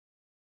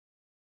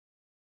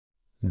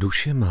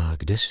Duše má,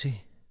 kde jsi?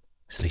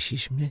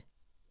 Slyšíš mě?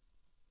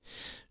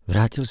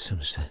 Vrátil jsem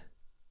se.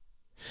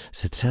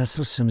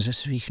 Setřásl jsem ze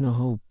svých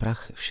nohou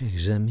prach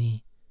všech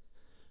zemí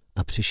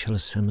a přišel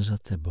jsem za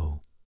tebou.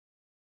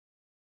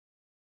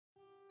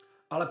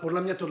 Ale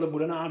podle mě tohle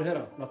bude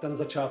nádhera na ten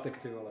začátek,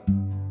 ty vole.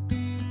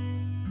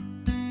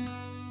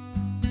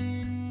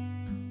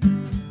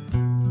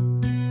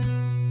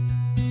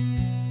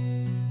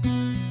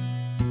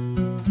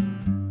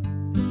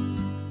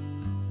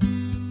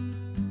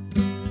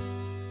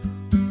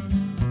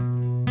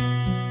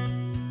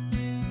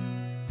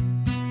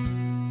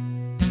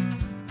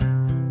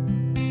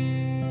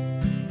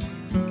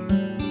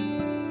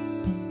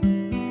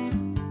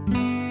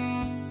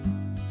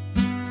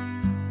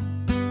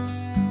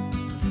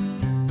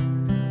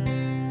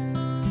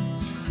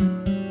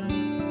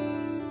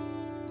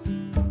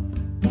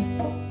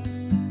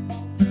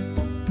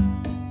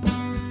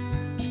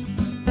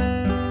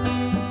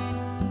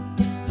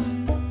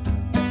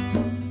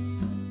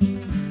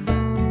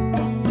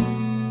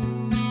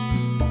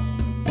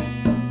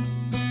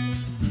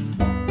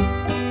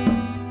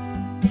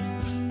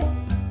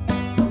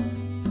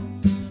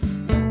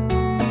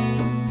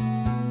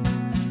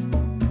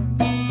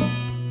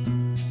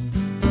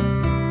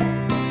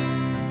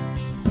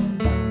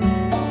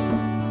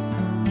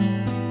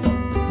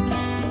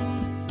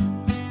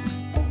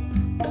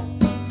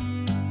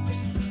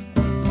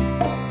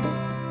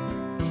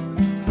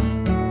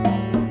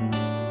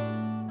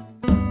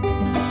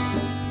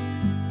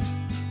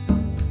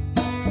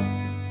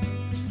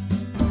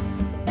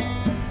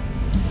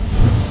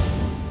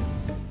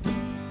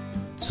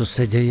 Co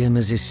se děje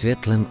mezi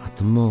světlem a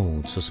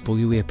tmou, co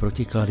spojuje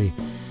protiklady,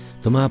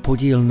 to má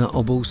podíl na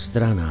obou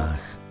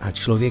stranách a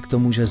člověk to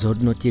může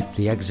zhodnotit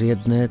jak z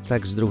jedné,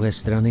 tak z druhé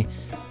strany,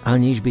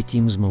 aniž by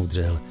tím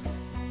zmoudřel.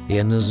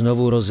 Jen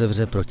znovu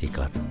rozevře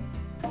protiklad.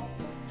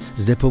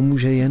 Zde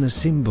pomůže jen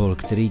symbol,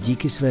 který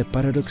díky své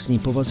paradoxní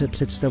povaze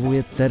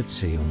představuje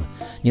tercium,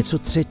 něco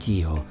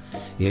třetího,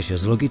 jež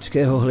z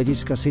logického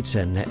hlediska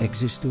sice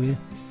neexistuje,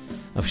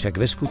 avšak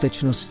ve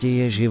skutečnosti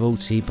je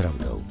živoucí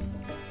pravdou.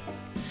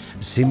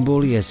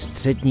 Symbol je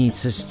střední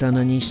cesta,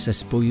 na níž se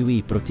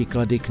spojují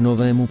protiklady k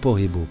novému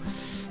pohybu.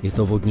 Je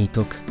to vodní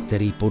tok,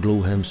 který po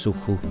dlouhém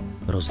suchu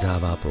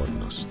rozdává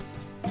plodnost.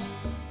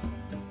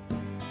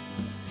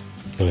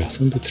 No, já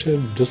jsem Petře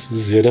dost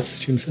zvědav, s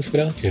čím se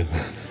vrátil.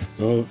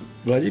 No,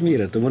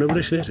 Vladimíre, tomu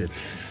nebudeš věřit.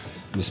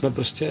 My jsme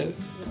prostě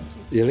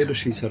jeli do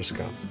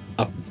Švýcarska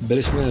a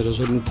byli jsme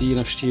rozhodnutí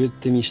navštívit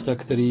ty místa,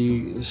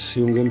 které s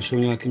Jungem jsou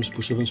nějakým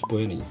způsobem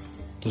spojený.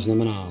 To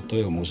znamená, to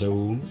jeho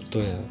muzeum, to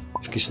je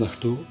v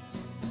Küsnachtu.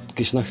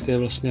 Küsnacht je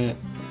vlastně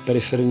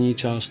periferní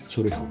část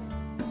Curychu.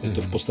 Je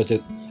to v podstatě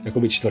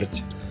jakoby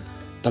čtvrť.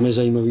 Tam je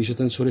zajímavý, že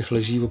ten Curych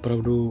leží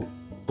opravdu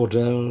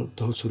podél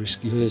toho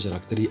Curyšského jezera,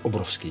 který je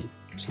obrovský.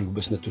 Jsem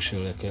vůbec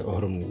netušil, jak je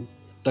ohromný.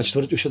 Ta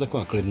čtvrť už je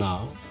taková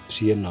klidná,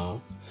 příjemná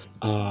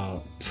a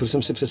furt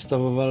jsem si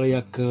představoval,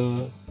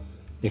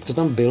 jak to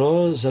tam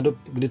bylo za dob,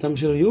 kdy tam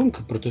žil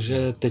Jung,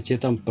 protože teď je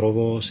tam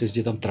provoz,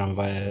 jezdí tam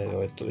tramvaje,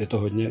 jo, je to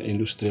hodně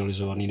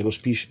industrializovaný, nebo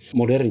spíš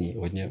moderní,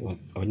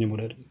 hodně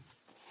moderní.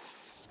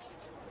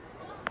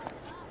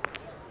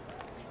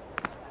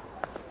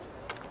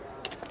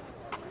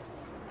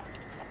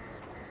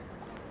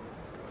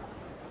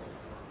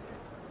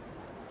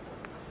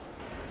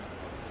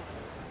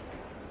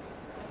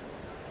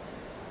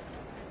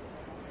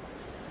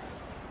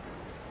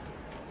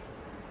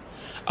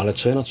 Ale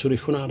co je na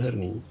Curychu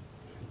nádherný?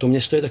 To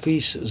město je takový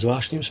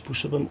zvláštním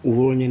způsobem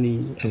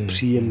uvolněný,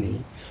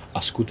 příjemný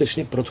a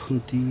skutečně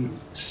protchnutý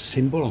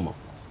symbolama.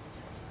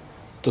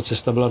 Ta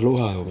cesta byla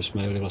dlouhá, jo. My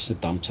jsme jeli vlastně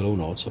tam celou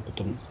noc a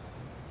potom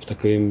v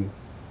takovém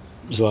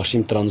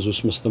zvláštním tranzu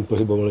jsme se tam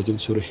pohybovali tím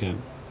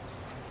Curychem.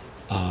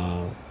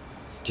 A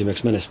tím, jak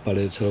jsme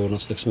nespali celou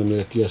noc, tak jsme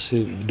měli taky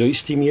asi do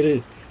jisté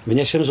míry v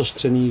něčem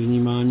zostřený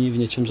vnímání, v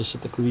něčem zase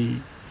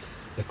takový,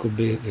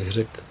 jakoby, jak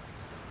řekl,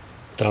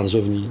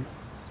 tranzovní.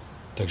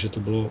 Takže to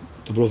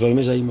bylo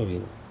velmi zajímavé.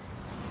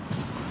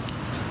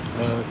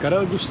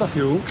 Karel Gustav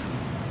Jung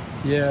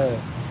je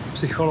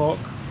psycholog,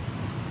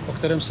 o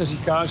kterém se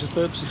říká, že to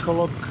je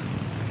psycholog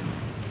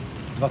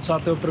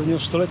 21.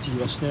 století.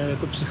 Vlastně je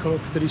to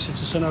psycholog, který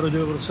sice se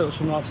narodil v roce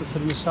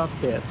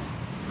 1875,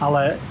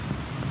 ale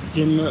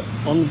tím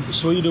on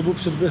svoji dobu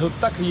předběhl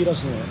tak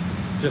výrazně,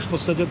 že v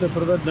podstatě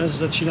teprve dnes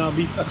začíná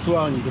být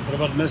aktuální,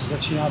 teprve dnes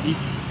začíná být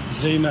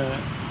zřejmé,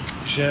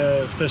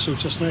 že v té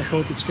současné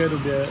chaotické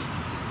době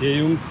je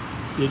Jung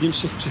jedním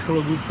z těch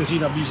psychologů, kteří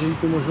nabízejí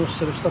tu možnost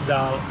se dostat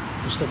dál,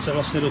 dostat se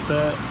vlastně do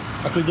té,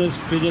 a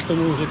klidně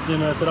tomu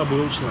řekněme teda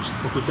budoucnost,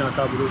 pokud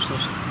nějaká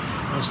budoucnost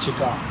nás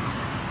čeká.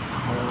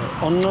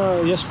 On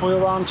je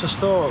spojován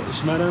často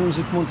s jménem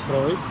Sigmund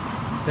Freud,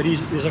 který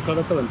je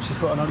zakladatelem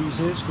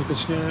psychoanalýzy,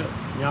 skutečně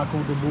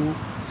nějakou dobu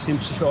s ním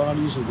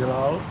psychoanalýzu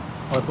dělal,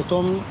 ale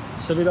potom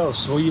se vydal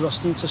svojí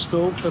vlastní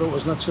cestou, kterou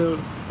označil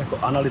jako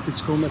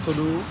analytickou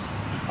metodu,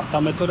 a ta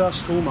metoda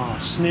zkoumá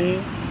sny,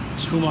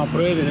 zkoumá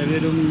projevy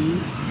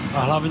nevědomí a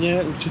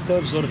hlavně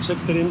určité vzorce,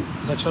 kterým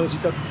začal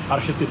říkat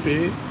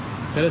archetypy,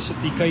 které se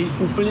týkají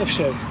úplně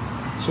všech.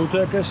 Jsou to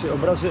jakési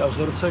obrazy a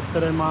vzorce,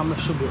 které máme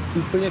v sobě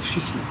úplně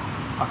všichni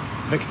a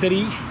ve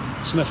kterých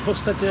jsme v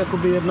podstatě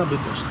jakoby jedna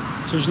bytost,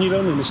 což zní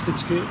velmi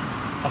mysticky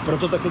a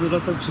proto taky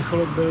ten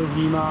psycholog byl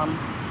vnímán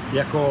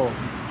jako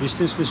v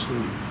jistém smyslu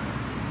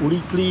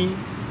ulítlý,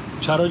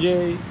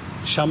 čaroděj,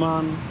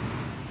 šaman,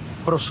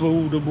 pro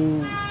svou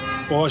dobu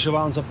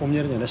považován za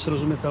poměrně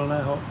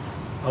nesrozumitelného,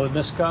 ale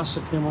dneska se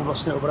k němu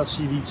vlastně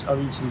obrací víc a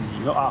víc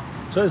lidí. No a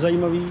co je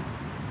zajímavé,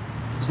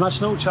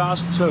 značnou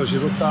část svého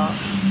života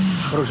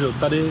prožil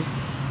tady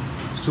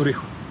v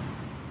Curychu.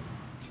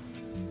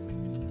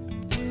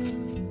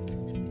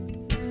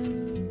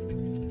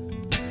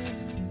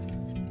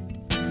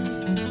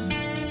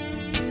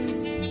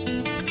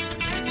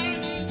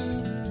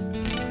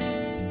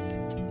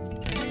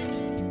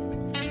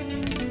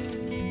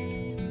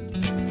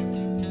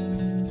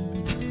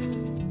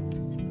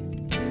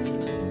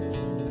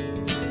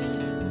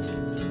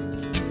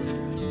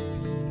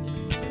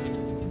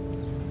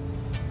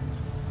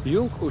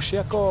 Jung už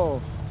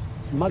jako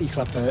malý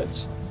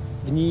chlapec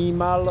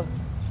vnímal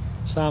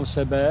sám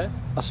sebe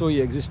a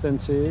svoji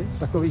existenci v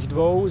takových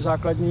dvou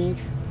základních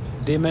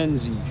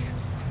dimenzích.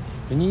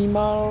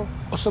 Vnímal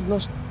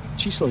osobnost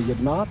číslo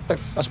 1, tak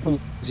aspoň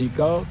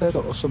říkal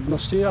této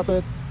osobnosti, a to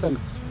je ten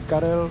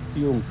Karel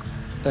Jung.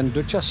 Ten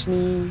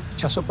dočasný,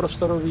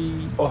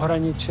 časoprostorový,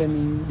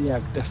 ohraničený,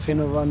 nějak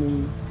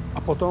definovaný.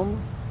 A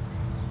potom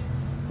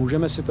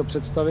můžeme si to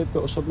představit,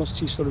 to osobnost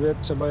číslo 2,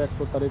 třeba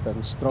jako tady ten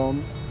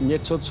strom.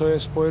 Něco, co je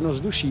spojeno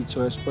s duší,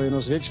 co je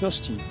spojeno s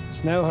věčností,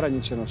 s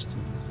neohraničeností,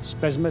 s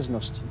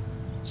bezmezností,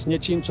 s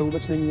něčím, co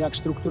vůbec není nějak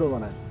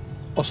strukturované.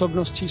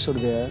 Osobnost číslo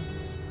 2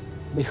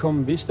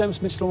 bychom v jistém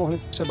smyslu mohli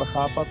třeba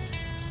chápat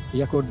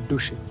jako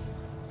duši.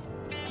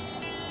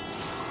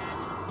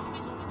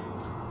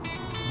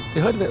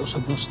 Tyhle dvě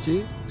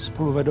osobnosti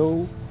spolu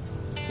vedou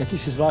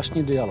jakýsi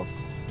zvláštní dialog.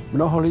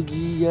 Mnoho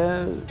lidí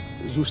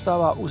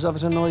zůstává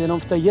uzavřeno jenom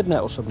v té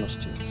jedné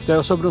osobnosti, v té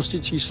osobnosti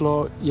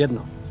číslo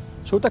 1.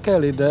 Jsou také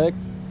lidé,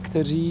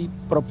 kteří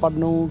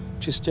propadnou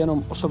čistě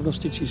jenom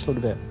osobnosti číslo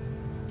 2.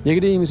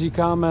 Někdy jim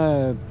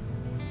říkáme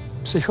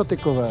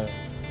psychotikové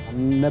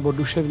nebo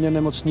duševně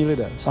nemocní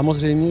lidé.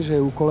 Samozřejmě,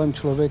 že úkolem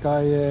člověka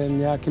je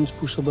nějakým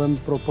způsobem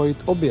propojit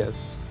obě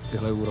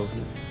tyhle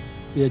úrovně.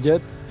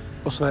 Vědět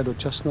o své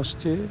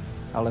dočasnosti,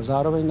 ale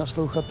zároveň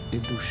naslouchat i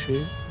duši,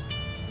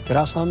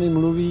 která s námi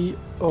mluví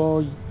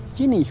o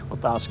jiných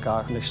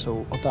otázkách, než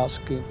jsou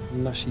otázky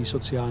naší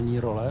sociální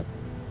role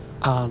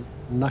a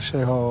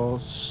našeho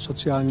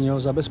sociálního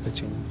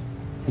zabezpečení.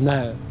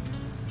 Ne,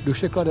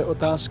 duše klade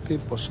otázky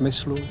po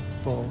smyslu,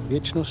 po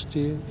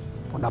věčnosti,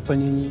 po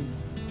naplnění.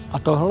 A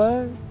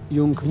tohle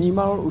Jung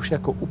vnímal už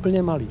jako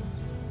úplně malý.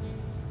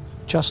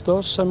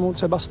 Často se mu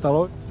třeba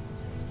stalo,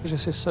 že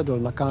si sedl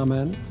na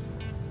kámen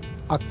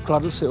a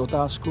kladl si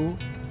otázku: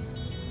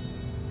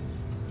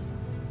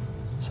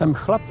 jsem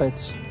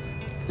chlapec,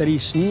 který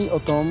sní o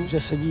tom,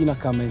 že sedí na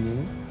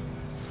kameni,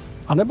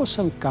 anebo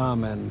jsem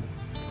kámen,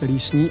 který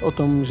sní o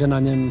tom, že na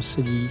něm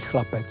sedí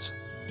chlapec.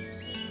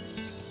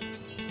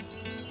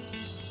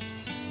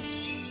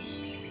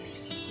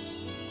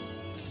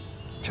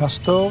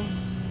 Často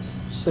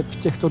se v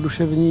těchto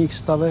duševních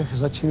stavech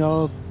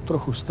začínal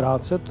trochu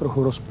ztrácet,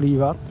 trochu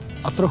rozplývat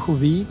a trochu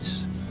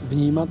víc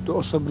vnímat tu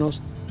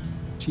osobnost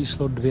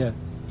číslo 2,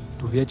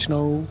 tu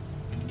věčnou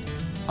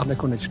a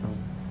nekonečnou.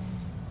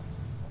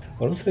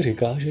 Ono se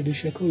říká, že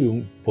když jako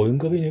po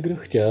Jungovi někdo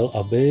chtěl,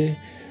 aby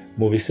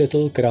mu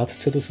vysvětlil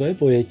krátce to své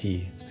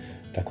pojetí,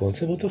 tak on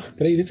se o to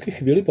prej vždycky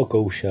chvíli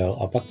pokoušel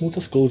a pak mu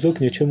to sklouzlo k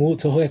něčemu,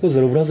 co ho jako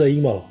zrovna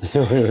zajímalo.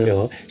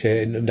 Jo?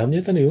 Že na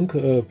mě ten Jung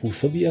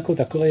působí jako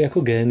takový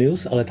jako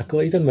génius, ale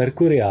takový ten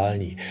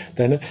merkuriální.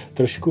 Ten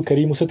trošku,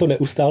 který mu se to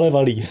neustále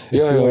valí.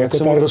 Jo, jako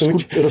se mu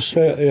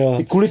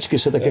ty kuličky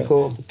se tak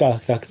jako...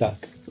 Tak.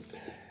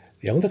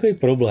 Já mám takový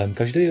problém.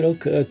 Každý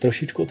rok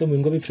trošičku o tom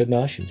Jungovi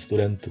přednáším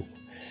studentům.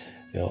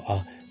 Jo,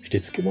 a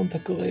vždycky mám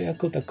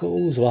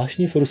takovou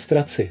zvláštní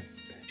frustraci,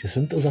 že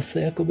jsem to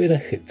zase jakoby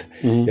nechyt.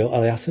 Jo,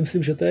 ale já si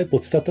myslím, že to je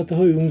podstata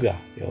toho Junga.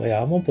 Jo,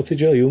 já mám pocit,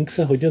 že Jung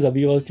se hodně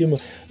zabýval tím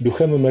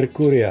duchem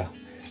Merkuria.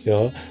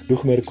 Jo,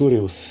 duch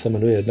Mercurius se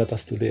jmenuje jedna ta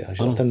studie.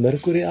 Že ten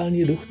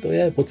merkuriální duch, to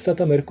je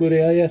podstata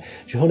Merkuria, je,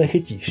 že ho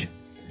nechytíš,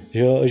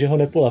 že ho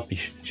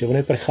nepolapíš, že on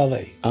je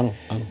prchavej. Ano.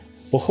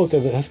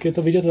 Hezky je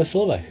to vidět ve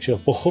slovech, že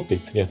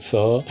pochopit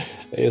něco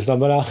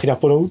znamená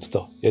chňapnout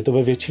to. Je to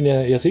ve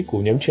většině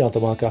jazyků. Němčina to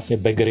má krásně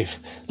begriff,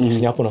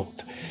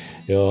 chňapnout.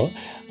 Jo?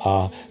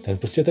 A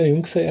ten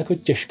Jung se jako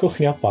těžko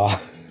chňapá.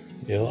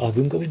 Jo? A v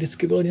Jungovi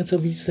vždycky bylo něco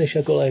víc než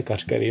jako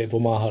lékař, který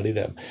pomáhá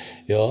lidem.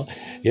 Jo?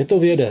 Je to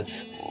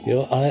vědec,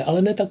 jo?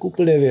 Ale ne tak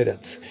úplně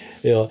vědec.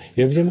 Jo?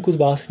 Je v něm kus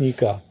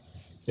básníka,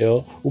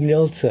 jo?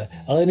 Umělce,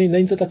 ale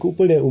není to tak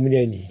úplně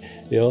umění.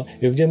 Jo?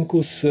 Je v něm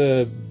kus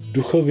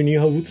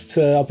duchovního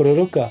vůdce a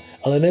proroka,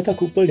 ale ne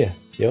tak úplně.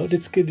 Jo?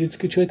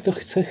 Vždycky člověk to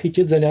chce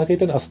chytit za nějaký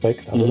ten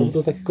aspekt a potom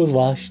to tak jako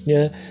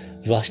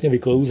zvláštně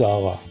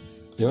vyklouzává.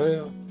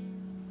 Jo.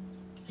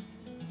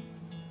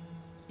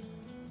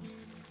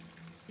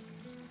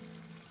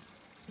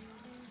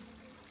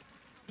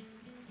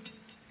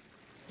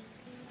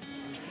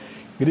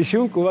 Když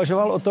Jung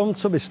uvažoval o tom,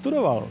 co by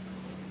studoval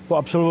po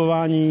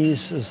absolvování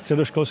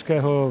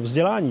středoškolského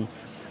vzdělání,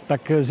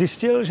 tak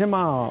zjistil, že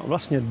má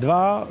vlastně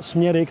dva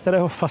směry, které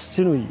ho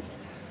fascinují.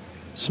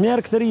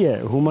 Směr, který je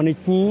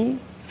humanitní,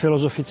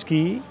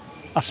 filozofický,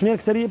 a směr,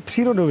 který je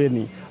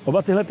přírodovědný.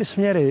 Oba tyhle ty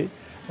směry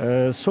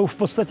jsou v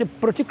podstatě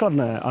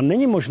protikladné a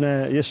není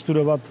možné je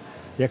studovat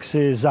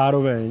jaksi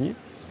zároveň,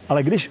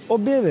 ale když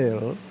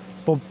objevil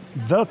po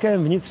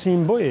velkém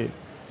vnitřním boji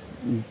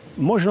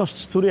možnost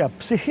studia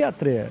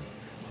psychiatrie,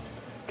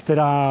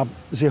 která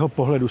z jeho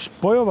pohledu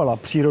spojovala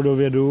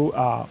přírodovědu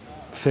a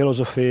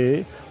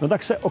filozofii, no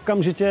tak se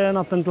okamžitě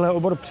na tenhle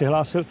obor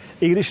přihlásil,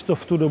 i když to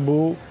v tu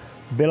dobu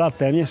byla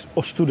téměř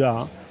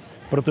ostuda,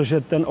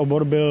 protože ten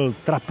obor byl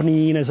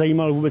trapný,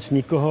 nezajímal vůbec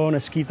nikoho,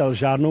 neskýtal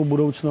žádnou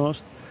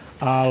budoucnost,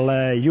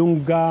 ale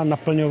Junga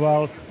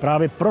naplňoval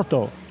právě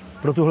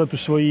pro tuhle tu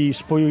svoji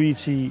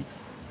spojující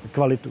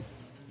kvalitu.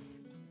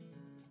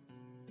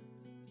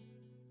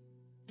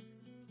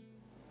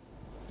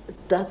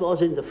 That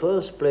was in the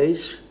first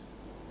place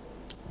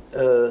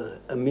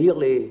a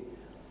merely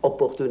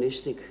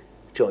opportunistic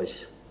choice.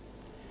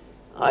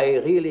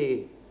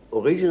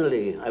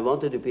 Originally, I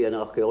wanted to be an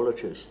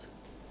archaeologist.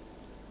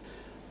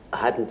 I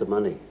hadn't the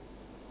money.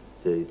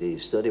 The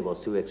study was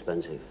too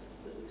expensive.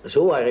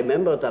 So I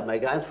remember that my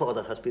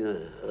grandfather has been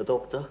a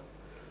doctor,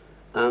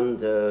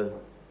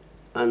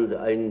 and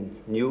I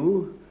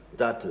knew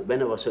that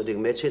when I was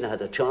studying medicine, I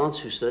had a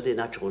chance to study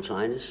natural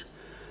science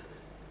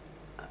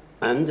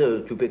and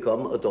to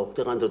become a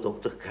doctor, and the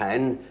doctor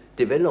can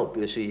develop.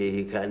 You see,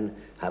 he can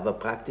have a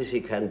practice,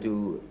 he can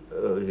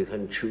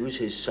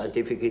choose his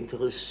scientific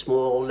interests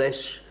more or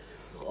less.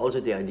 Also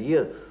the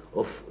idea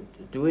of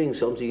doing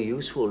something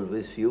useful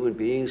with human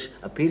beings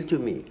appealed to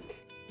me.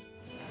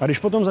 A když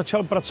potom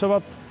začal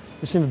pracovat,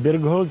 myslím, v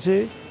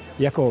Birkholzi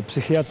jako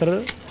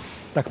psychiatr,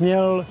 tak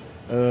měl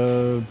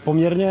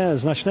poměrně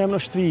značné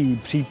množství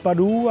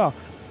případů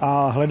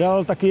a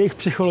hledal taky jejich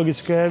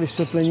psychologické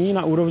vysvětlení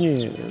na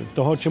úrovni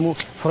toho, čemu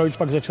Freud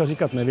pak začal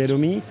říkat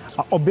nevědomí,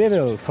 a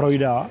objevil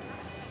Freuda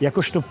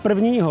jakožto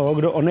prvního,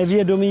 kdo o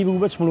nevědomí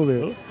vůbec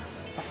mluvil,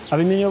 a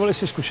vyměňovali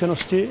si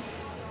zkušenosti.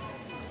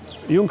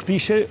 Jung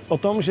píše o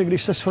tom, že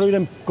když se s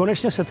Freudem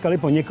konečně setkali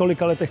po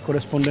několika letech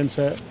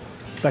korespondence,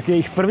 tak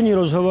jejich první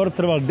rozhovor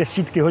trval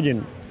desítky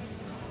hodin.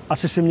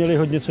 Asi si měli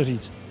hodně co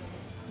říct.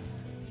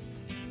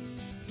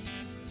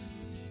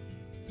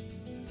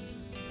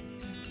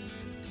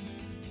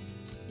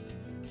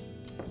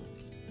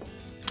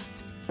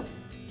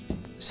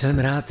 Jsem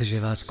rád, že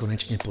vás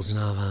konečně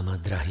poznávám,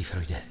 drahý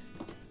Freude.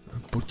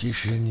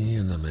 Potěšení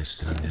je na mé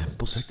straně.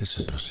 Posaďte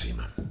se,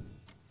 prosím.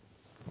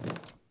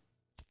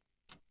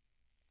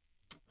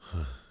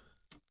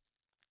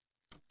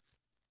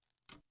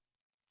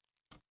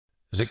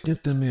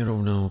 Řekněte mi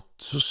rovnou,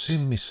 co si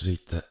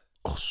myslíte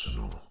o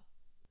snu?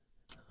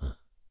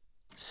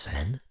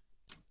 Sen?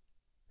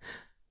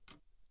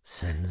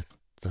 Sen,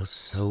 to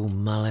jsou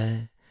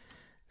malé,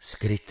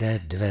 skryté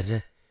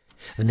dveře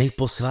v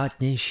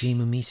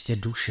nejposvátnějším místě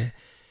duše,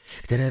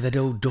 které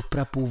vedou do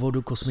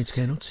prapůvodu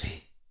kosmické noci.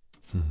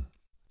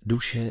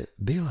 Duše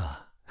byla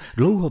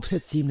dlouho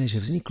předtím, než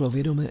vzniklo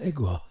vědomé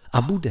ego,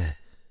 a bude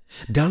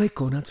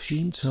daleko nad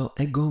vším, co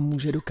ego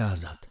může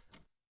dokázat.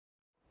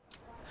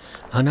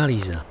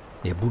 Analýza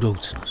je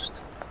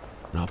budoucnost.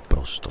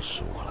 Naprosto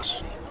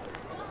souhlasím.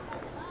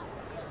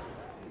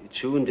 It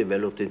soon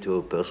developed into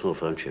a personal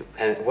friendship.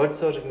 And what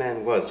sort of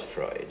man was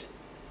Freud?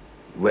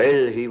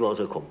 Well, he was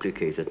a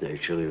complicated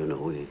nature, you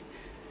know.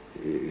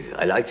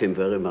 I liked him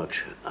very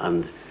much,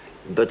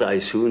 but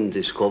I soon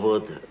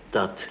discovered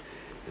that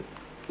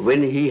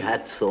when he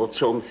had thought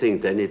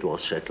something, then it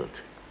was settled.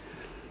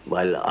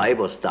 While I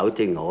was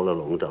doubting all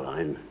along the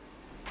line.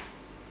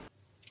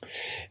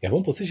 Já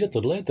mám pocit, že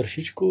tohle je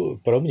trošičku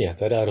pro mě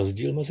teda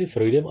rozdíl mezi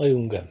Freudem a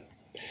Jungem.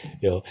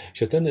 Jo,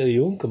 že ten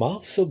Jung má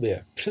v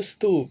sobě přes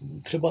tu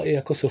třeba i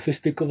jako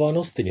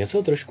sofistikovanost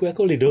něco trošku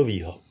jako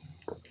lidovýho.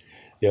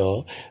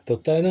 Jo,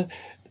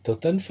 to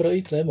ten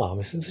Freud nemá.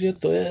 Myslím si, že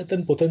to je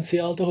ten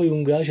potenciál toho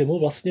Junga, že mu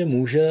vlastně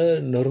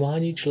může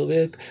normální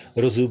člověk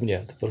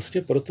rozumět.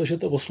 Prostě protože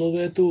to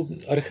oslovuje tu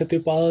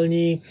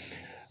archetypální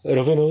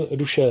rovinu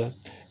duše,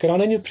 která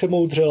není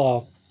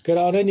přemoudřelá,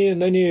 která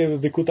není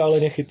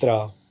vykutáleně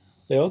chytrá,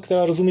 jo,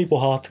 která rozumí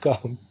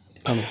pohádkám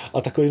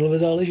a takovým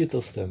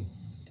záležitostem.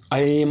 A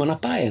je jima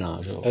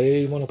napájená, že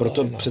jo?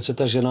 Proto přece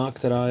ta žena,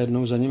 která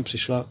jednou za ním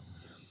přišla,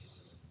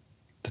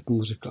 tak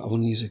mu řekla, a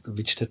on jí řekl,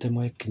 vy čtete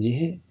moje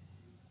knihy?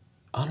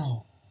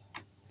 Ano.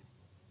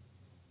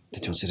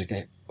 Teď on si říká,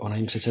 ona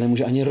jim přece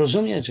nemůže ani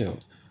rozumět, že jo?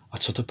 A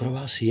co to pro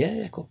vás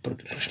je? Jako,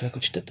 proč to jako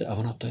čtete? A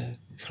ona, to je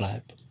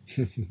chléb.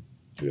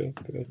 Jo.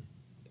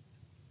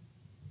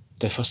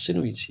 To je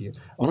fascinující.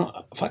 Ono,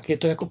 fakt, je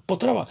to jako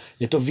potrava.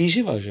 Je to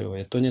výživa, že jo?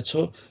 Je to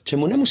něco,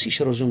 čemu nemusíš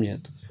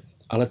rozumět.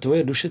 Ale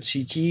tvoje duše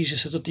cítí, že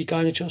se to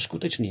týká něčeho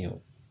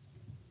skutečného.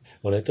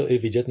 On je to i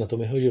vidět na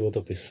tom jeho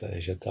životopise,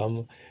 že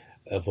tam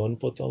on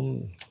potom,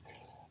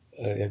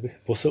 jak bych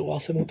posouvá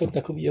se mu to k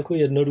takový jako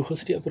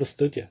jednoduchosti a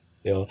prostotě.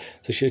 Jo?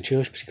 Což je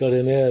čehož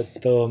příkladem je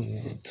to,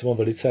 co mám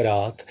velice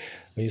rád,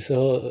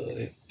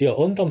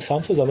 On tam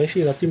sám se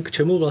zamýšlí nad tím, k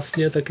čemu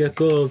vlastně tak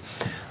jako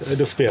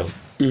dospěl.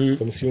 K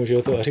tomu svýmu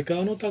životu a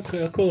říká, no tak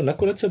jako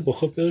nakonec jsem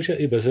pochopil, že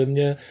i beze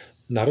mě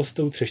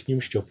narostou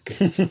třešním šťopky.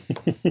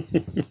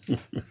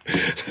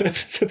 To je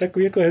přece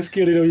takový jako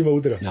hezký lidový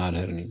moudro.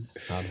 Nádherný.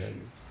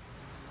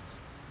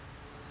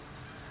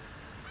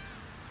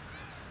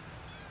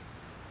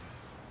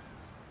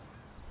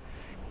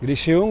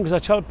 Když Jung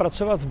začal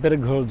pracovat v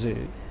Bergholzi,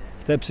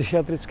 v té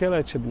psychiatrické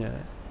léčebně,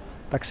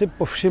 tak si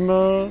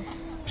povšiml,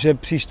 že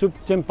přístup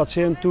k těm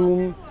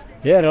pacientům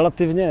je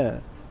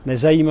relativně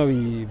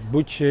nezajímavý.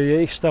 Buď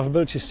jejich stav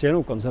byl čistě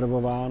jenom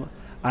konzervován,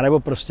 anebo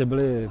prostě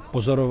byli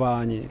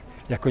pozorováni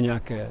jako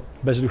nějaké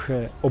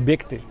bezduché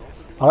objekty.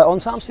 Ale on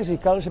sám si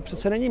říkal, že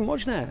přece není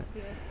možné,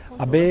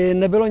 aby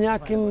nebylo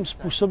nějakým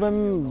způsobem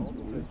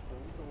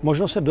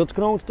možno se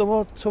dotknout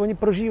toho, co oni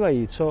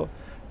prožívají,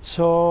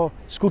 co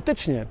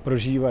skutečně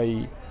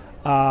prožívají.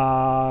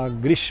 A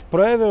když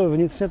projevil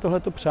vnitřně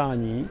tohleto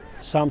přání,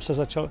 sám se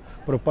začal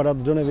propadat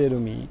do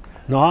nevědomí.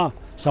 No a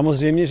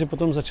samozřejmě, že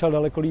potom začal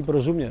daleko líp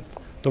rozumět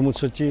tomu,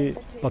 co ti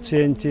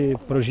pacienti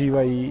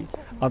prožívají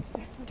a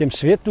těm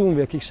světům, v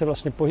jakých se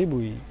vlastně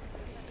pohybují.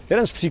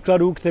 Jeden z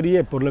příkladů, který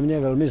je podle mě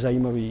velmi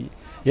zajímavý,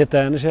 je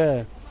ten,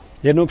 že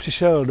jednou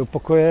přišel do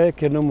pokoje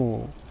k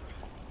jednomu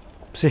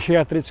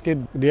psychiatricky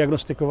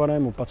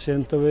diagnostikovanému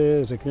pacientovi,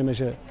 řekněme,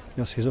 že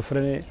měl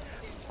schizofrenii,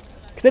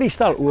 který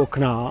stál u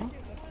okna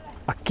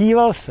a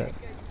kýval se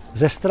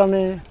ze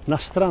strany na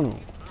stranu.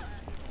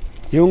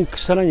 Jung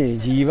se na něj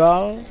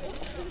díval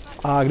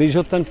a když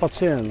ho ten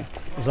pacient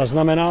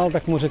zaznamenal,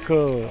 tak mu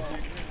řekl,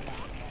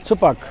 co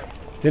pak,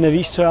 ty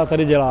nevíš, co já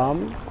tady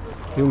dělám?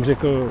 Jung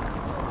řekl,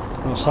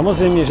 no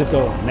samozřejmě, že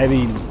to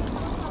nevím.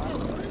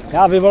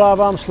 Já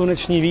vyvolávám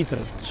sluneční vítr.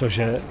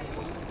 Cože?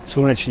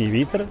 Sluneční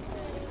vítr?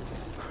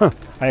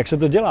 A jak se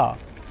to dělá?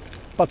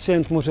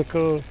 Pacient mu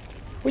řekl,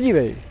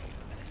 podívej,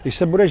 když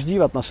se budeš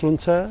dívat na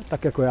slunce,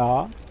 tak jako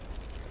já,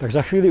 tak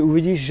za chvíli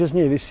uvidíš, že z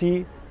něj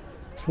visí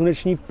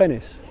sluneční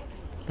penis.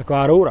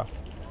 Taková roura.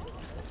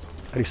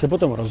 A když se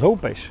potom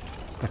rozhoupeš,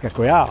 tak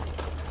jako já,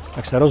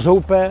 tak se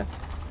rozhoupe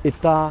i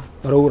ta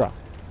roura.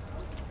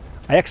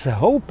 A jak se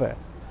houpe,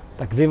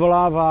 tak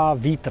vyvolává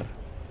vítr,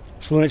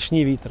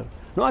 sluneční vítr.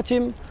 No a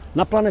tím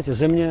na planetě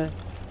Země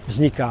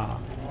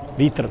vzniká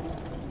vítr.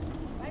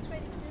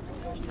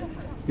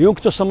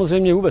 Jung to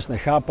samozřejmě vůbec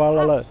nechápal,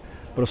 ale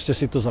prostě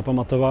si to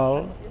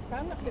zapamatoval.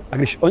 A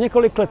když o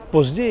několik let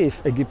později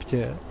v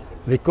Egyptě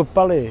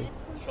vykopali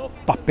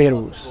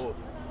papyrus,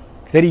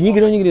 který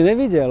nikdo nikdy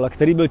neviděl a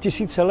který byl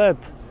tisíce let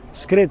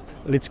skryt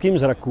lidským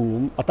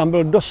zrakům a tam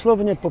byl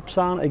doslovně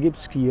popsán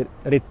egyptský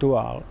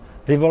rituál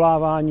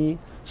vyvolávání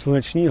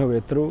slunečního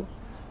větru,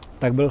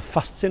 tak byl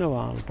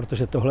fascinován,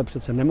 protože tohle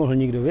přece nemohl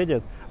nikdo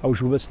vědět a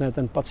už vůbec ne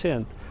ten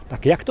pacient.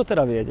 Tak jak to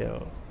teda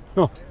věděl?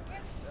 No,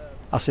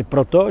 asi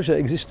proto, že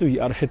existují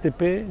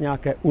archetypy,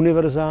 nějaké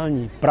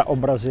univerzální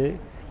praobrazy,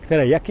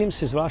 které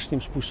jakýmsi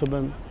zvláštním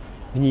způsobem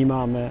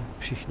vnímáme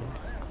všichni.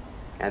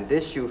 And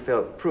this you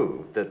felt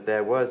proved that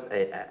there was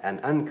an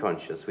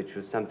unconscious which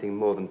was something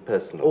more than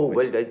personal. Oh,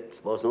 well,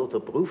 that was not a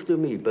proof to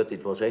me, but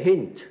it was a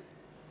hint.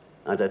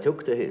 And I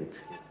took the hint.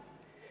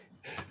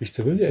 Víš,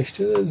 co by mě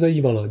ještě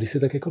zajímalo, když si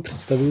tak jako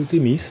představuju ty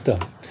místa,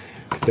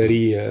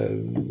 které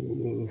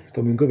v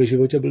tom Jungově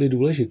životě byly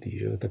důležitý,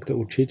 že? Tak to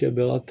určitě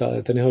byla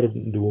ten jeho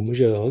dům,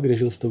 že jo, kde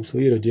žil s tou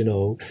svojí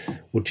rodinou.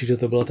 Určitě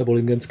to byla ta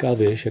bolingenská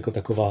věž, jako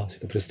taková, si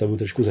to představuju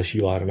trošku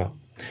zašívárna.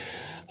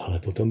 Ale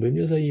potom by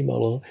mě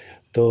zajímalo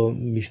to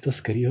místo,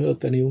 z kterého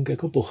ten Jung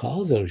jako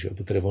pocházel, že?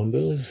 Protože on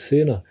byl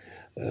syn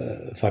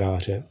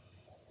faráře,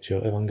 že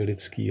jo,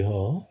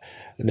 evangelického.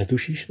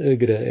 Netušíš,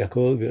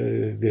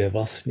 kde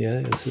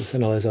vlastně se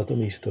nalézá to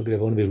místo, kde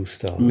on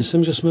vyrůstal?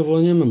 Myslím, že jsme o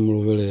něm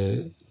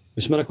mluvili.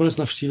 My jsme nakonec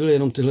navštívili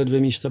jenom tyhle dvě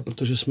místa,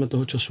 protože jsme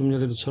toho času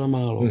měli docela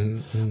málo.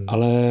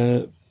 Ale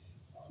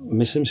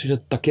myslím si, že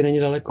taky není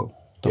daleko.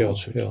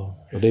 Jo.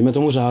 Dejme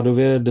tomu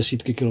řádově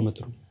desítky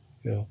kilometrů.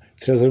 Jo.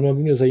 Třeba zrovna by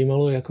mě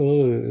zajímalo, jako,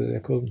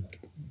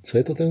 co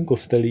je to ten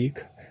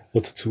kostelík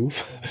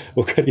otcův,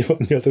 o který on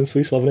měl ten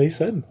svůj slavný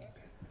sen.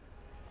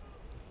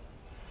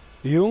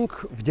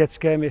 Jung v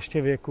dětském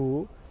ještě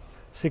věku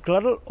si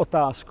kladl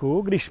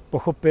otázku, když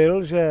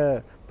pochopil,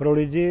 že pro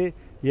lidi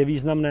je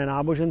významné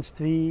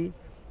náboženství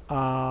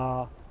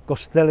a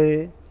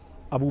kostely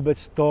a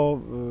vůbec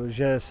to,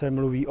 že se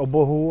mluví o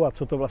Bohu a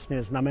co to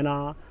vlastně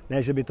znamená.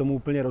 Ne, že by tomu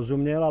úplně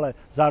rozuměl, ale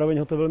zároveň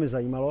ho to velmi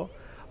zajímalo.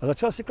 A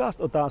začal si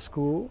klást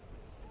otázku,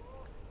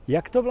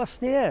 jak to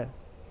vlastně je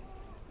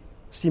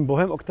s tím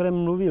Bohem, o kterém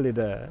mluví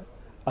lidé,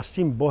 a s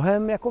tím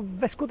Bohem jako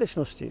ve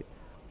skutečnosti.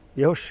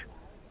 Jehož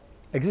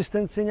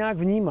existenci nějak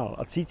vnímal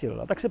a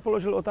cítil. A tak se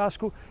položil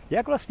otázku,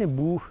 jak vlastně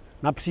Bůh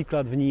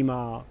například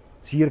vnímá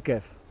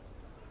církev.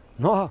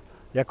 No a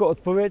jako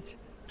odpověď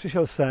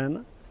přišel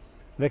sen,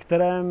 ve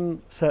kterém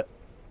se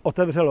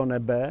otevřelo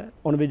nebe.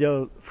 On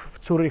viděl v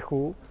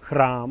Curychu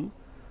chrám,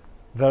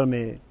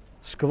 velmi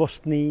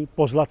skvostný,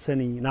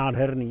 pozlacený,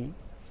 nádherný.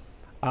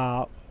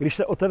 A když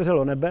se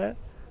otevřelo nebe,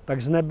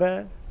 tak z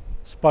nebe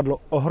spadlo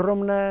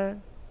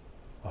ohromné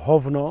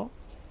hovno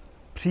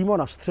přímo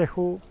na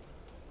střechu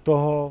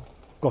toho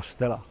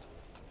kostela.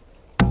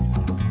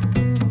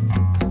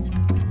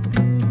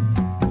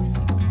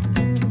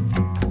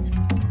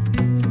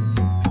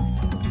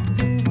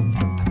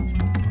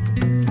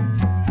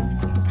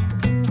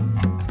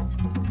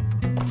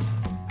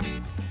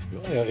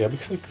 Já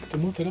bych se k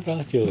tomu teda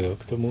vrátil, jo?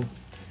 K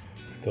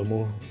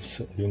tomu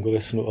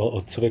Jungově snu o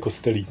otcově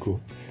kostelíku,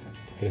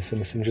 kde si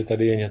myslím, že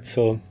tady je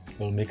něco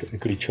velmi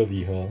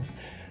klíčového,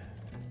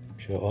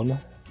 že on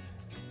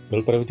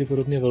byl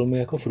pravděpodobně velmi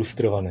jako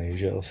frustrovaný,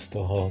 že z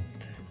toho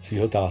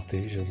svého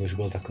táty, že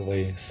byl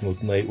takovej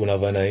smutnej,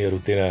 unavený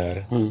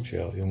rutinér, že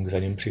jo? Jung za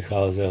ním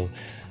přicházel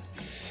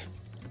s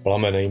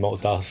plamenejma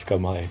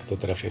otázkama, jak to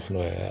teda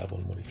všechno je, a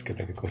on mu vždycky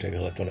tak jako řekl,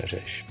 hele, to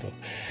neřeš, to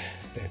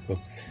je jako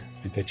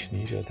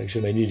zbytečný, že?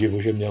 Takže není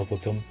divu, že měl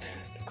potom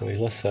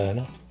takovýhle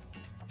sen.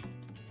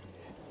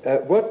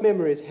 What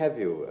memories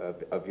have you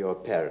of your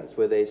parents?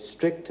 Were they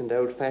strict and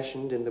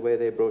old-fashioned in the way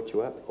they brought you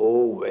up?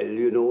 Oh, well,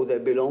 you know, they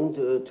belonged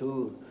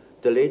to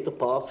the later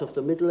parts of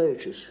the Middle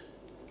Ages.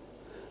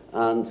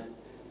 And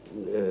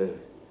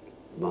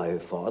my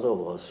father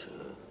was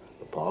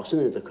a parson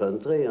in the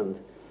country, and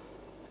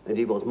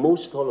he was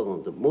most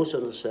tolerant, most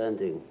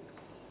understanding.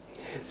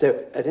 So,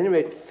 at any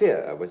rate,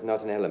 fear was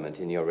not an element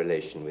in your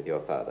relation with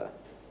your father?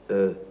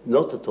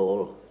 Not at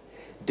all.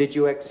 Did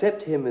you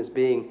accept him as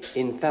being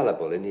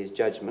infallible in his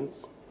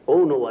judgments?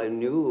 Oh no, I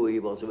knew he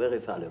was very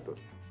fallible.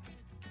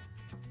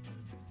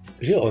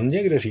 Že on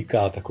někde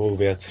říká takovou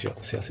věc, že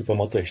to si asi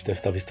pamatuješ, to je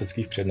v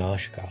tavistockých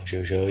přednáškách,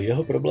 že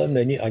jeho problém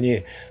není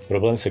ani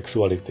problém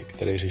sexuality,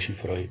 který řeší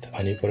Freud,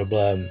 ani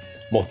problém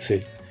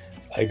moci,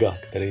 ega,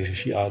 který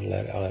řeší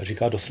Adler, ale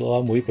říká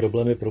doslova, můj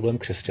problém je problém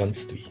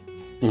křesťanství.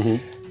 Mm-hmm.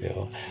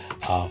 Jo.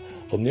 A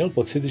on měl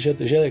pocit,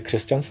 že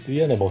křesťanství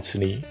je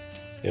nemocný,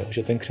 jo,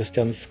 že ten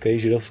křesťanský,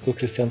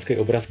 židovsko-křesťanský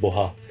obraz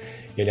Boha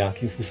je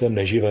nějakým způsobem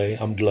neživej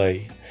a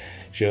mdlej,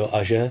 že jo,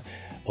 a že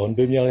on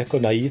by měl jako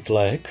najít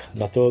lék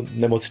na to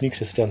nemocné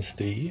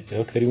křesťanství,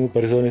 jo, který mu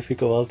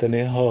personifikoval ten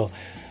jeho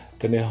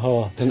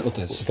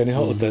otec.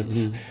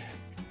 Mm-hmm.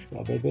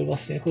 Aby byl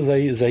vlastně jako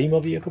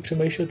zajímavý jako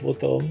přemýšlet o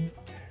tom,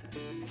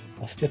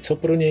 vlastně co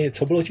pro něj,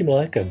 co bylo tím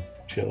lékem,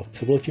 že jo,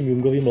 co bylo tím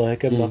Jungovým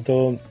lékem na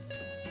to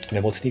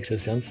nemocné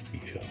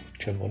křesťanství, že jo, v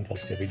čem on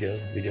vlastně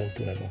viděl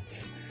tu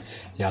nemoc.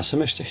 Já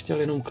jsem ještě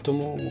chtěl jenom k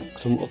tomu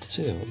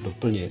otci, jo,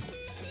 doplnit,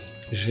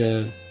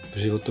 že v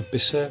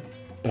životopise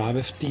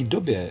právě v té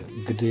době,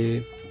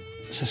 kdy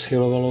se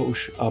schylovalo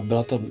už a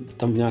byla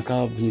tam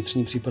nějaká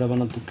vnitřní příprava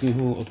na tu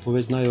knihu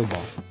Odpověď na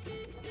Joba,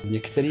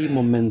 některé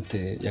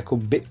momenty jako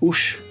by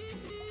už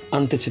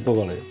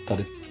anticipovali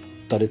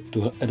tady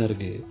tu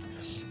energii.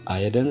 A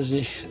jeden z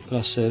nich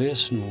byla série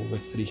snů, ve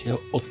kterých jeho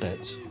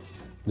otec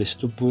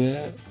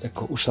vystupuje,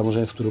 jako už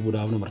samozřejmě v tu dobu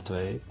dávno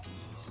mrtvej,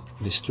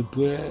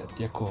 vystupuje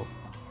jako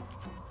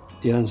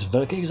jeden z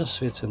velkých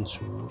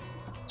zasvěcenců,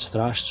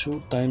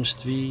 strážců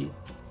tajemství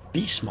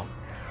písma.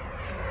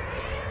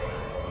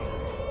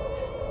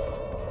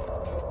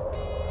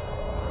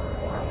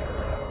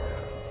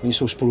 Oni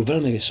jsou spolu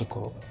velmi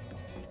vysoko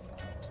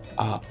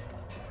a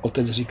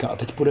otec říká, a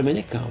teď půjdeme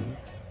někam,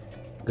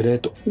 kde je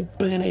to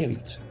úplně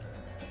nejvíc.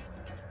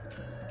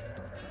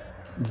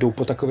 Jdou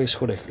po takových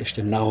schodech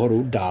ještě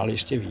nahoru, dál,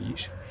 ještě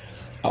výš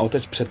a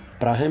otec před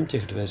prahem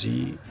těch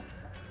dveří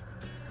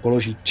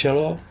položí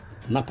čelo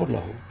na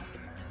podlahu.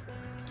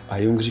 A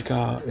Jung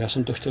říká, já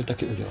jsem to chtěl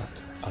taky udělat,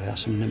 ale já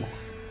jsem nemohl.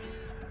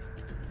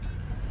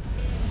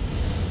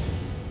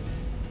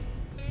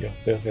 Jo,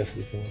 já si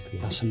to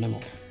pamatuju. Já jsem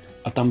nemohl.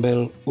 A tam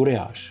byl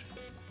Uriáš.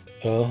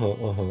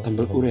 Tam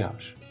byl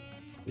Uriáš.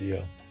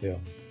 Jo.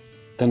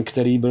 Ten,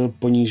 který byl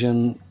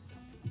ponížen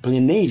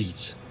úplně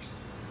nejvíc.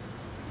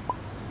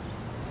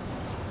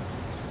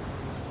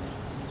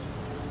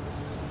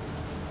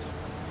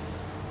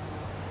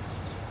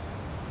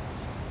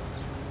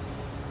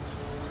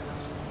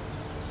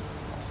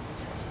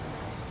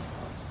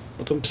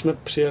 Potom jsme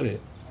přijeli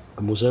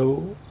k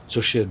muzeu,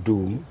 což je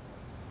dům,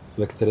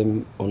 ve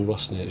kterém on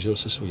vlastně žil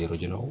se svojí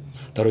rodinou.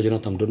 Ta rodina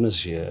tam dodnes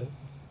žije,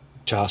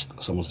 část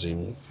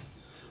samozřejmě,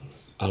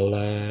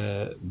 ale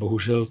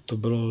bohužel to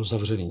bylo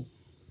zavřený.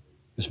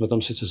 My jsme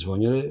tam sice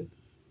zvonili,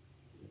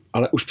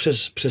 ale už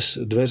přes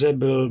dveře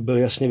byl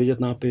jasně vidět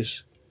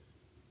nápis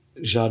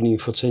žádný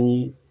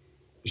focení,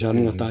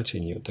 žádný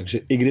natáčení. Jo. Takže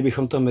i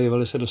kdybychom tam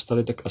bývali se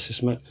dostali, tak asi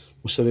jsme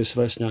museli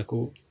svést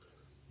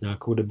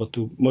nějakou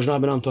debatu. Možná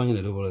by nám to ani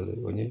nedovolili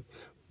oni.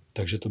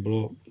 Takže to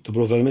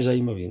bylo velmi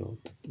zajímavé. No.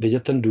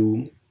 Vidět ten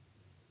dům,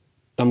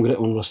 tam, kde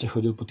on vlastně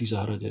chodil po té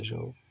zahradě, že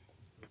jo.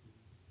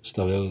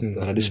 Stavěl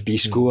hrady z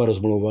písku a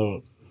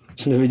rozmlouval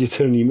s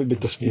neviditelnými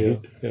bytostmi.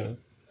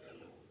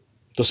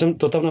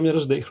 To tam na mě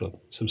rozdechlo.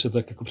 Jsem si to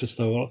tak jako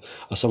představoval.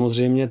 A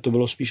samozřejmě to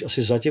bylo spíš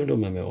asi za tím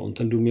domem. Jo. On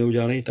ten dům je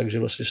udělaný tak, že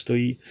vlastně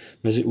stojí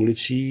mezi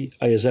ulicí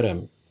a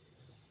jezerem.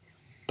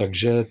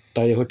 Takže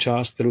ta jeho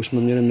část, kterou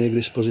jsme měli my k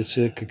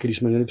dispozici, ke který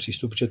jsme měli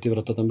přístup, protože ty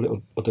vrata tam byly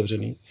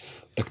otevřený,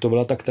 tak to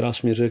byla ta, která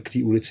směřuje k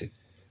té ulici.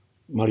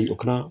 Malý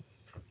okna.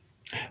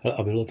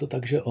 A bylo to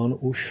tak, že on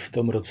už v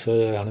tom roce,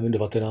 já nevím,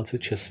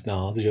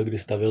 1916, že, kdy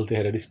stavil ty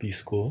hrady z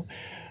písku,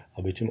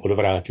 aby tím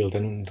odvrátil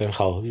ten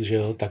chaos, že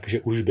jo,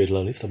 takže už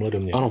bydleli v tomhle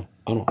domě. Ano,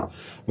 ano.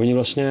 Oni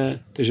vlastně,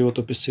 ty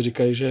životopisci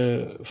říkají,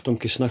 že v tom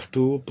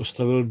Kisnachtu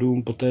postavil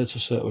dům po té, co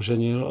se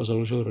oženil a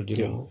založil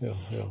rodinu. Jo.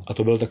 A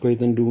to byl takový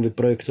ten dům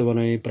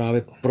vyprojektovaný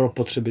právě pro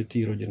potřeby té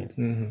rodiny.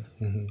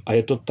 Mm-hmm. A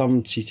je to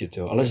tam cítit,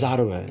 jo. Ale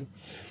zároveň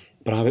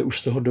právě už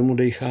z toho domu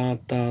dejchá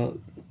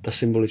ta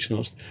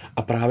symboličnost.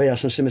 A právě já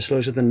jsem si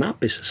myslel, že ten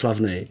nápis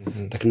slavný,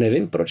 tak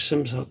nevím, proč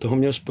jsem toho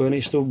měl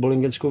spojený s tou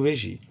Bollingenskou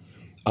věží.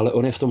 Ale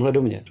on je v tomhle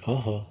domě.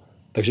 Aha.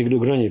 Takže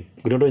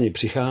kdo do něj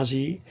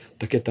přichází,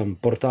 tak je tam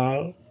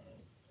portál,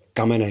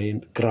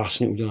 kamenej,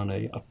 krásně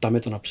udělaný a tam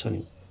je to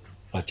napsaný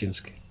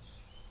latinsky.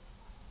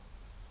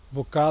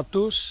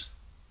 Vocatus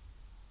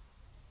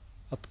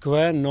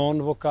atque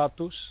non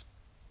vocatus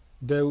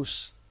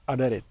Deus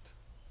aderit.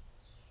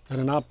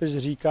 Ten nápis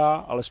říká,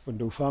 alespoň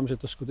doufám, že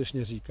to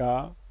skutečně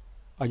říká,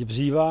 ať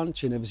vzýván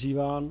či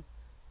nevzýván,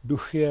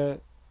 duch je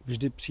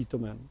vždy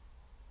přítomen.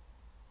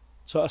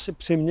 Co asi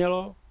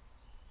přimělo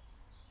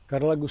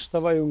Karla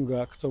Gustava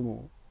Junga k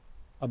tomu,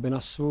 aby na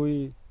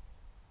svůj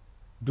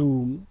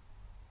dům,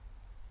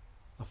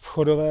 na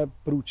vchodové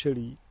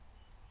průčelí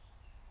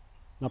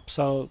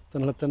napsal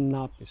tenhle ten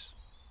nápis.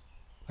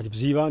 Ať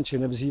vzýván či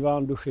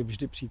nevzýván, duch je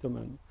vždy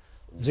přítomen.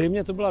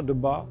 Zřejmě to byla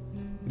doba,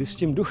 kdy s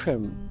tím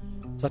duchem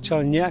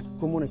začal nějak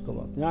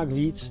komunikovat, nějak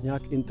víc,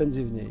 nějak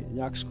intenzivněji,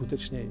 nějak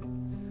skutečněji.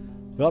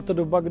 Byla to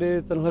doba,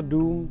 kdy tenhle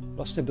dům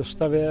vlastně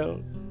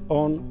dostavěl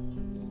on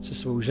se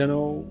svou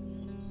ženou,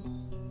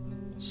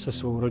 se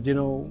svou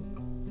rodinou,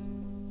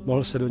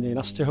 mohl se do něj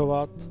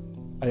nastěhovat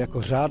a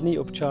jako řádný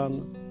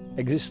občan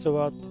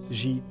existovat,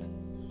 žít,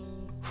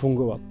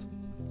 fungovat.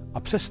 A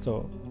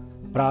přesto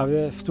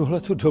právě v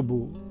tuhletu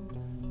dobu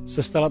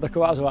se stala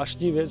taková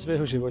zvláštní věc v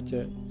jeho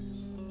životě.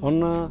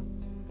 On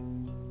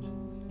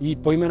ji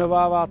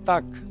pojmenovává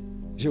tak,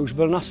 že už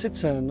byl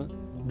nasycen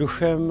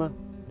duchem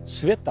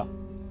světa,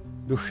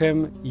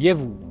 duchem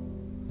jevů,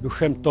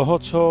 duchem toho,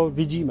 co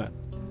vidíme.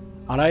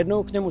 A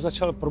najednou k němu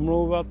začal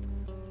promlouvat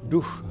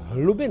duch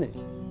hlubiny.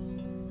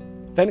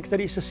 Ten,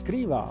 který se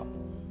skrývá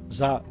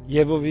za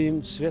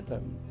jevovým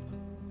světem.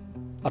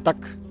 A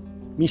tak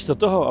místo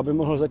toho, aby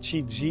mohl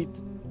začít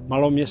žít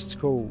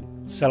maloměstskou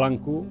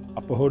selanku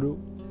a pohodu,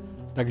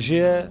 tak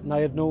žije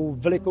najednou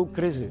velikou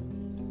krizi.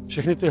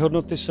 Všechny ty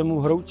hodnoty se mu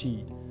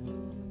hroutí.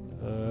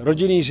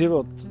 Rodinný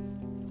život,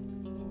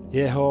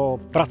 jeho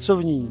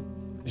pracovní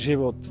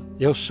život,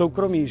 jeho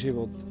soukromý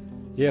život,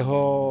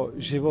 jeho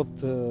život,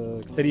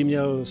 který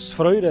měl s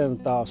Freudem,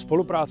 ta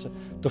spolupráce,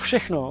 to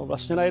všechno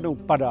vlastně najednou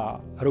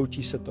padá,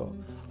 hroutí se to.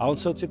 A on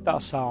se ocitá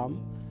sám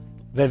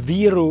ve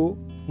víru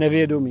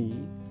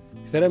nevědomí,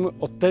 kterému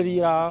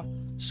otevírá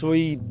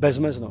svoji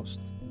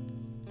bezmeznost.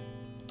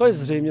 To je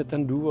zřejmě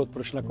ten důvod,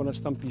 proč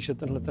nakonec tam píše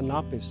tenhle ten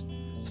nápis.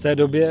 V té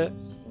době,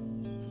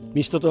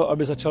 místo toho,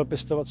 aby začal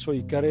pěstovat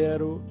svoji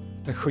kariéru,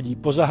 tak chodí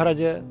po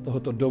zahradě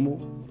tohoto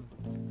domu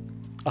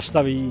a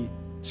staví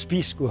z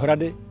písku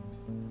hrady,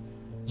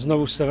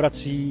 znovu se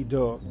vrací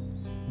do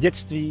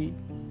dětství,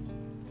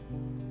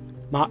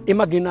 má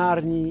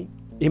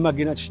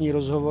imaginační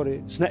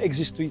rozhovory s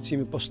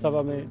neexistujícími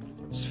postavami,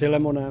 s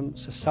Filemonem,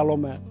 se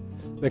Salome,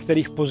 ve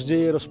kterých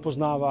později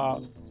rozpoznává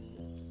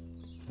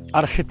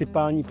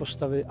archetypální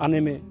postavy,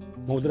 animy,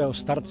 moudrého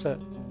starce,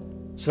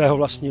 svého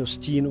vlastního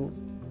stínu.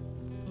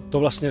 To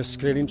vlastně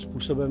skvělým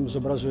způsobem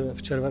zobrazuje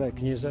v Červené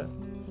knize.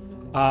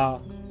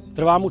 A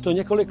trvá mu to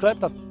několik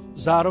let a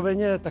zároveň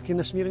je taky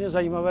nesmírně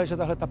zajímavé, že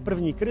tahle ta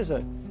první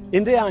krize,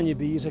 indiáni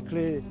by jí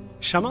řekli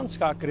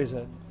šamanská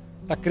krize,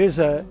 ta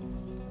krize,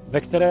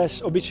 ve které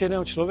z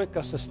obyčejného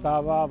člověka se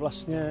stává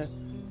vlastně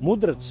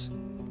mudrc,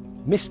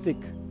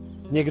 mystik,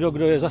 někdo,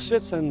 kdo je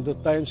zasvěcen do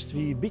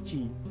tajemství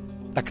bytí,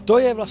 tak to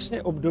je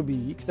vlastně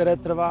období, které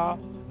trvá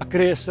a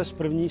kryje se s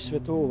první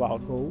světovou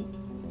válkou,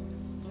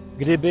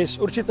 kdyby z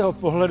určitého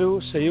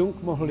pohledu se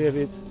Jung mohl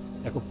jevit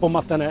jako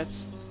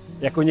pomatenec,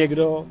 jako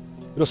někdo,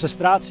 kdo se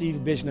ztrácí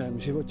v běžném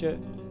životě,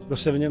 kdo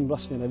se v něm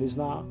vlastně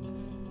nevyzná,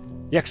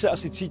 jak se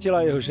asi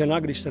cítila jeho žena,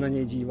 když se na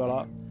něj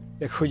dívala,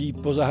 jak chodí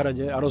po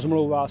zahradě a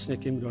rozmlouvá s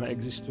někým, kdo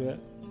neexistuje.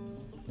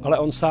 Ale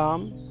on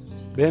sám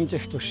během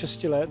těchto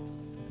 6 let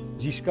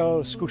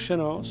získal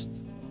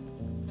zkušenost,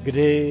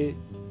 kdy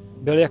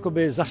byl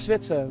jakoby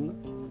zasvěcen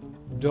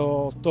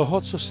do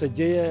toho, co se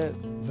děje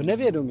v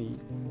nevědomí.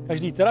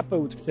 Každý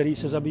terapeut, který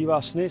se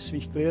zabývá sny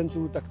svých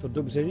klientů, tak to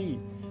dobře ví.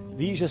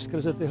 Ví, že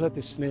skrze tyhle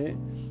ty sny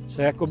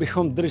se jako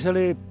bychom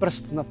drželi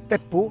prst na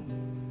tepu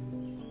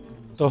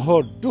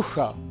toho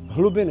ducha,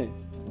 hlubiny.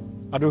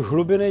 A duch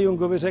hlubiny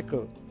Jungovi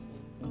řekl,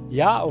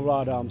 já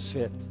ovládám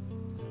svět.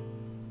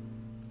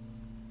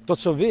 To,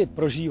 co vy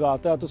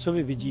prožíváte a to, co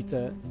vy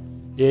vidíte,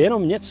 je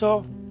jenom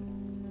něco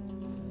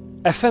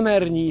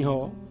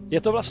efemérního.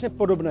 Je to vlastně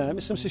podobné,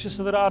 myslím si, že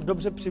se to dá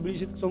dobře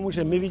přiblížit k tomu,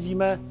 že my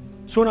vidíme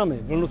tsunami,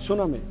 vlnu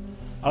tsunami,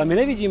 ale my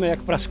nevidíme,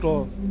 jak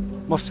prasklo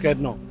mořské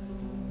dno.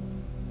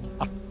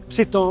 A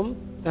přitom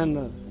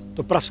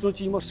to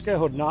prasknutí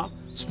mořského dna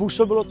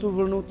způsobilo tu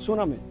vlnu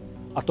tsunami.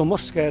 A to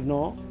mořské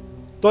dno,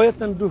 to je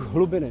ten duch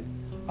hlubiny.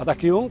 A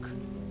tak Jung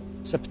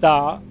se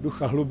ptá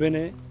ducha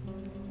hlubiny,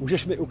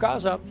 můžeš mi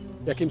ukázat,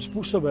 jakým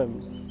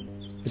způsobem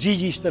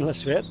řídíš tenhle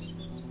svět?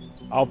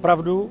 A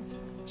opravdu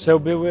se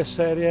objevuje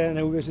série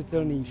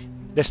neuvěřitelných,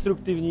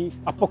 destruktivních,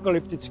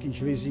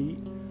 apokalyptických vizí,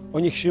 o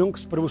nichž Jung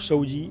zprvu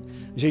soudí,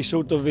 že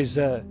jsou to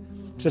vize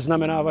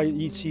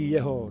předznamenávající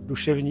jeho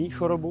duševní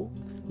chorobu,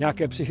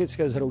 nějaké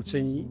psychické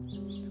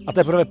zhroucení. A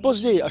teprve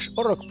později, až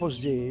o rok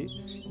později,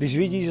 když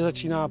vidí, že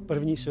začíná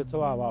první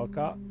světová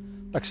válka,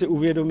 tak si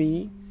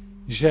uvědomí,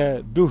 že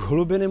duch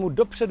hlubiny mu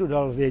dopředu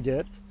dal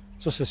vědět,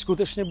 co se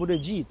skutečně bude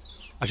dít.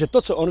 A že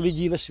to, co on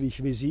vidí ve svých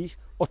vizích,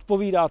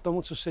 odpovídá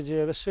tomu, co se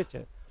děje ve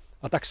světě.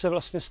 A tak se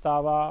vlastně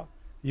stává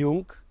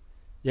Jung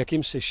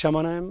jakýmsi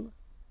šamanem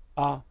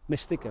a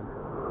mystikem.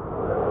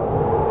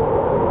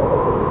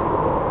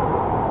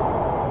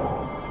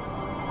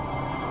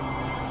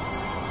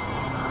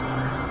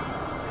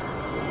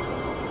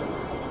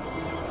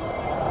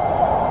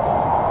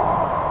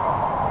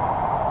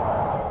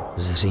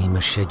 Zřím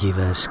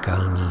šedivé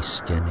skalní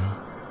stěny,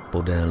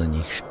 podél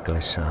nichž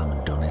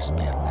klesám do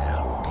nezměrné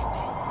hlubiny.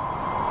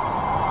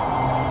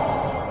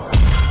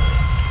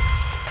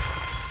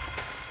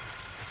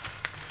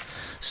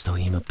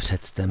 Stojím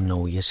před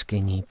temnou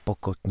jeskyní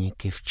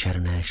pokotníky v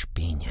černé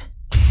špíně.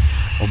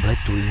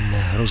 Obletují mne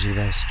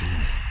hrozivé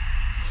stíny.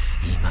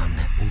 Jímá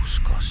mne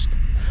úzkost,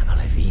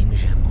 ale vím,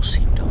 že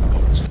musím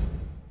dovnitř.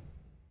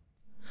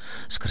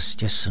 Skrz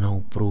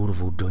těsnou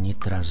průrvu do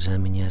nitra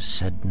země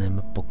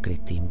sednem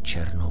pokrytým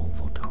černou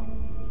vodou.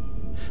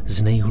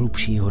 Z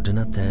nejhlubšího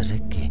dna té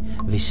řeky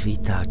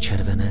vysvítá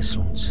červené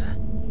slunce.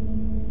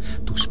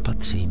 Tu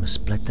spatřím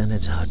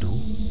spletenec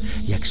hadů,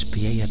 jak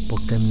spěje po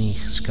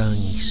temných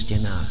skalních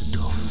stěnách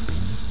do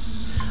hlubin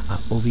a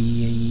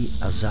ovíjejí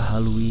a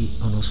zahalují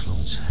ono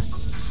slunce.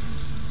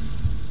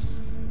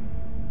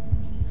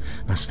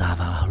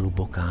 Nastává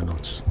hluboká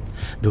noc,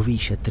 do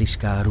výše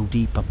tryská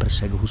rudý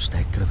paprsek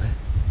husté krve,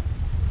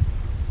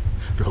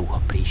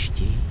 dlouho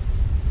prýští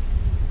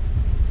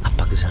a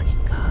pak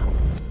zaniká.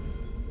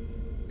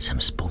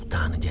 Jsem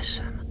spoután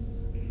děsem.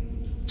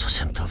 Co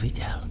jsem to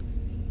viděl?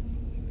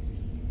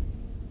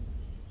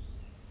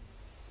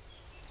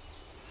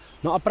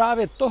 No a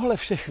právě tohle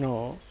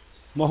všechno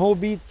mohou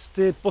být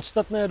ty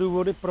podstatné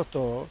důvody pro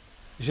to,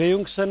 že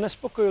Jung se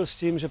nespokojil s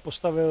tím, že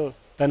postavil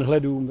tenhle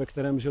dům, ve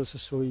kterém žil se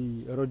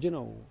svojí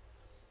rodinou,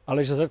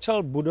 ale že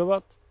začal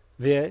budovat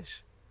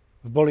věž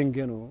v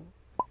Bollingenu,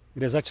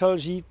 kde začal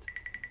žít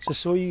se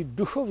svojí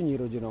duchovní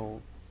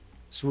rodinou,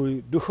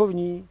 svůj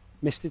duchovní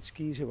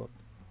mystický život.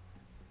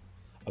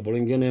 A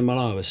Bollingen je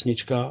malá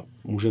vesnička,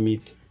 může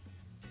mít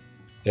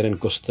jeden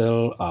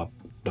kostel a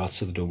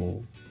 20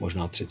 domů,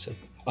 možná 30.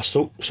 A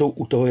jsou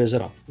u toho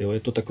jezera, jo? Je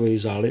to takový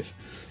záliv,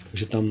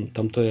 takže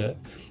tam to je.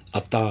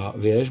 A ta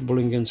věž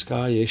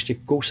bollingenská je ještě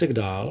kousek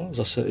dál,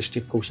 zase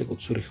ještě kousek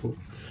od Curychu.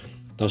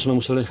 Tam jsme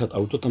museli nechat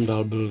auto, tam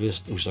dál byl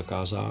vjezd už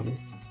zakázán,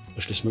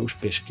 došli jsme už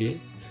pěšky.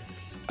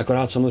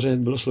 Akorát samozřejmě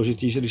bylo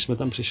složitý, že když jsme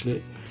tam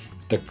přišli,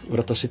 tak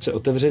vrata sice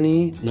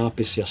otevřený,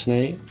 nápis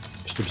jasný,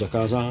 vstup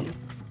zakázán.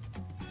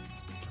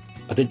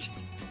 A teď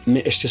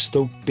my ještě s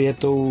tou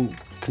pětou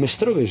k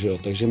mistrovi, že jo?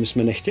 Takže my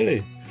jsme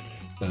nechtěli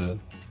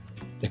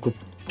jako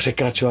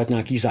překračovat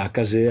nějaký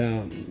zákazy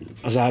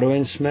a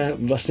zároveň jsme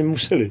vlastně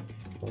museli.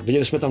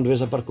 Viděli jsme tam 2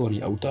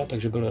 zaparkované auta,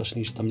 takže bylo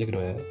jasný, že tam někdo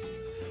je.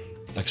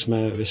 Tak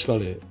jsme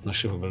vyslali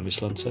našeho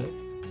velvyslance,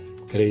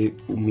 který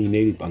umí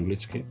nejlíp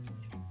anglicky,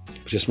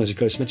 protože jsme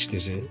říkali, jsme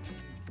 4,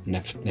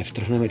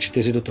 nevtrhneme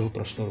 4 do toho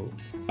prostoru,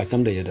 ať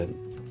tam jde jeden.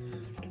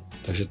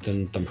 Takže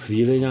tam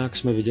chvíli nějak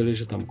jsme viděli,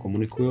 že tam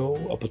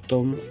komunikujou a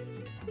potom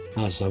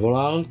nás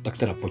zavolal, tak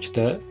teda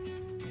pojďte.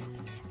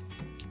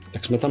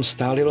 Tak jsme tam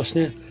stáli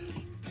vlastně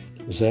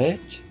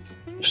zeď,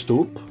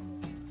 vstup,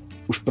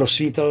 už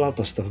prosvítala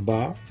ta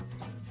stavba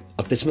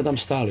a teď jsme tam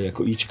stáli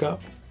jako Ička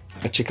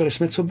a čekali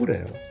jsme, co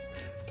bude. Jo.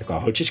 Taková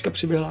holčička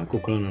přiběhla,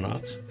 koukala na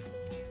nás,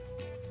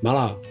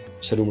 malá,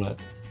 7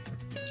 let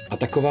a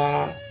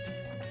taková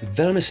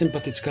velmi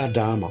sympatická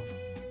dáma,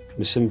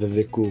 myslím ve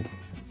věku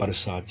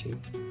 50.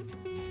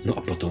 No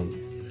a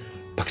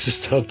pak se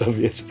stala ta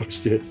věc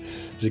prostě,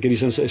 ze který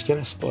jsem se ještě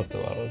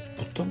nespamatoval.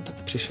 Potom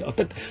tak přišel a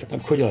teď tam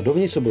chodila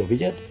dovnitř, co bylo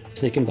vidět,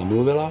 s někým tam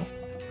mluvila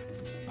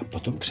a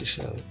potom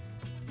přišel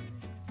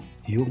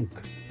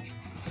Jung.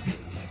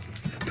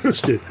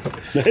 Prostě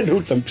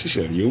najednou tam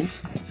přišel Jung.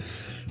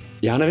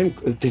 Já nevím,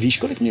 ty víš,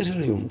 kolik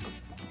měřil Jung?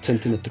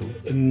 Centimetrů?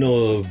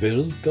 No,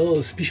 byl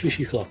to spíš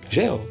vyšší chlap.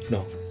 Že jo?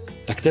 No.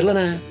 Tak tenhle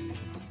ne.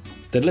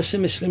 Tenhle si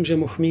myslím, že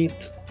mohl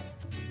mít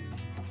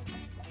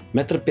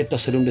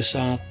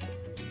 1,75 m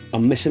a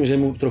myslím, že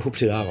mu trochu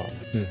přidával.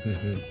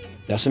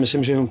 Já si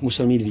myslím, že Jung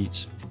musel mít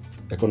víc,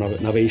 jako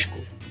na výšku,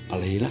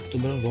 ale jinak to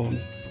byl on.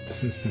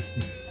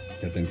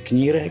 Ten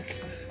knírek.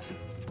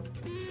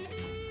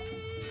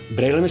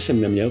 Brejle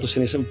jsem neměl, to si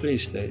nejsem úplně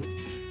jistý.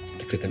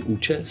 Takhle ten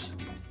účes,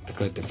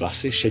 takhle ty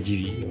vlasy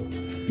šedivý. Jo.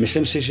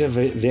 Myslím si, že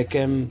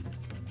věkem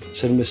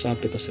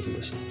 75 a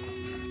 70.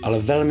 Ale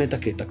velmi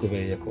taky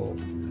takovej, jako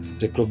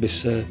řeklo by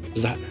se,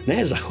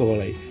 ne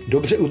zachovalej,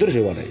 dobře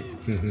udržovaný.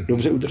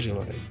 Dobře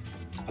udržovaný.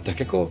 A tak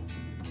jako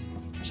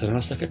se na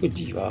nás tak jako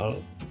díval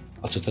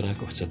a co teda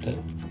jako chcete?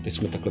 Teď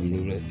jsme takhle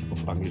mluvili jako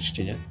v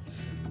angličtině,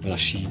 v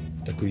naší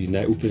takový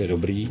neúplně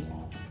dobrý.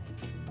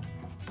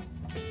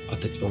 A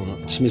teď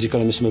jsme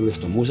říkali, my jsme byli v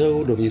tom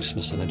muzeu, dovnitř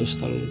jsme se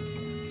nedostali.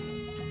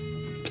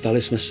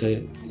 Ptali jsme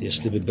se,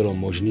 jestli by bylo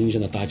možné, že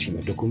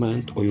natáčíme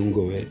dokument o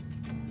Jungovi.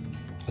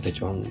 A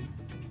teď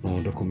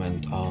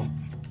dokument a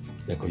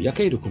jako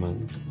jaký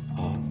dokument?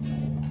 A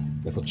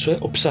jako co je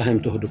obsahem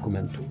toho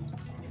dokumentu?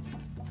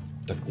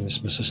 Tak my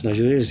jsme se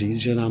snažili říct,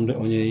 že nám jde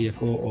o něj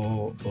jako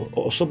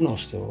o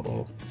osobnost,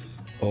 jo,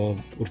 o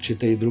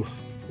určitý druh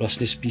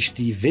vlastně spíš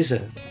té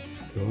vize,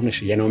 jo,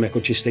 než jenom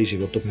jako čistý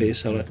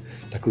životopis, ale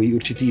takový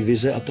určitý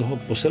vize a toho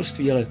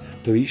poselství, ale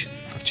to víš,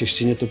 v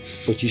češtině to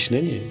totiž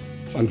není.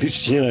 V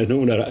angličtině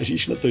najednou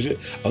narážíš na to, že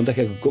a on tak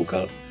jako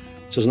koukal,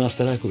 co z nás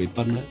teda jako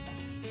vypadne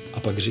a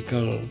pak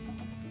říkal,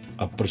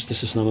 a proč jste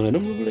se s námi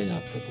nedomluvili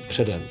nějak jako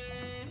předem?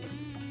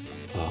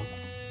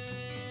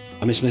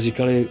 A my jsme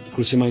říkali,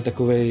 kluci mají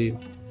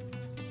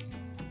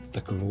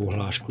takovou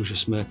hlášku, že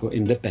jsme jako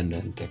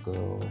independent,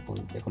 jako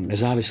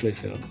nezávislý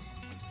film.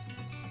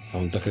 A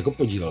on tak jako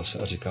podíval se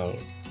a říkal,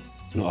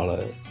 no ale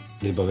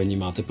vybavení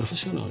máte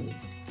profesionální.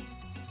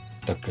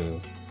 Tak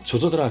co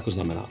to teda jako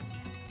znamená?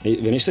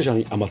 Vy nejste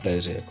žádný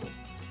amatéři. Jako.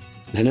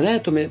 Ne,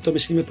 to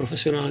myslíme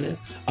profesionálně,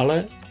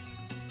 ale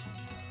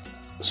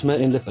jsme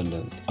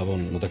independent. A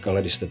on, no tak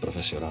ale když jste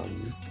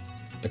profesionální,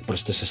 tak proč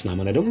jste se s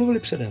námi nedomluvili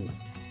předem?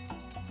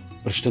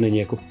 Proč to není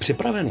jako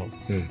připraveno?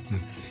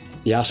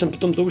 Já jsem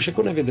potom to už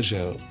jako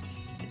nevydržel.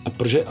 A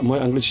protože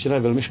moje angličtina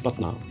je velmi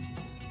špatná,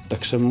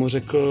 tak jsem mu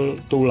řekl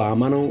tou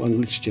lámanou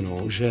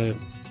angličtinou, že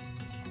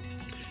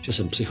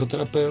jsem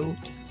psychoterapeut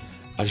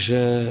a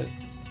že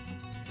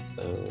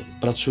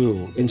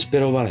pracuju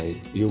inspirovaný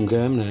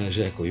Jungem, ne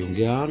že jako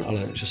Jungián,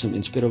 ale že jsem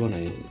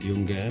inspirovaný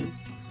Jungem,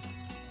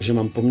 že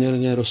mám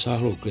poměrně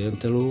rozsáhlou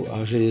klientelu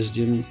a že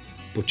jezdím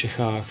po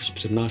Čechách s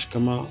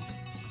přednáškama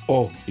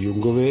o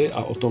Jungovi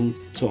a o tom,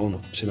 co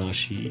on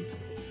přináší.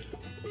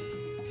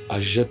 A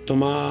že to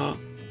má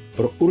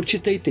pro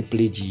určitý typ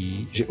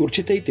lidí, že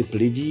určitý typ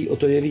lidí o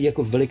to jeví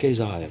jako veliký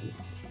zájem.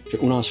 Že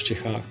u nás v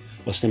Čechách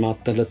vlastně má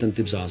ten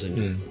typ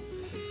zázemí.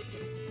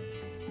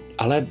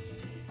 Ale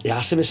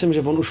já si myslím,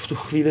 že on už v tu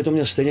chvíli to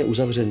měl stejně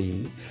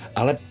uzavřený,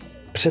 ale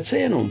přece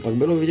jenom pak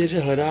bylo vidět,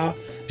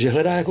 že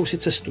hledá jakousi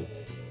cestu.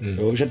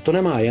 Jo? Že to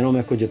nemá jenom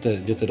jako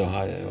jděte do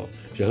háje, jo?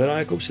 Že hledá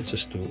jakousi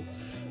cestu.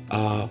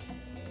 A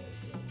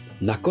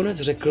nakonec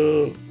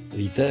řekl,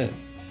 víte,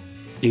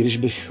 i když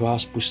bych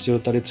vás pustil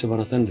tady třeba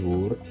na ten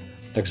dvůr,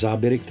 tak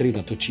záběry, které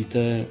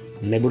natočíte,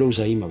 nebudou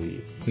zajímavý.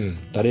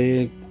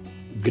 Tady,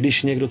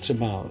 když někdo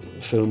třeba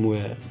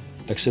filmuje,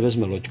 tak si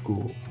vezme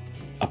loďku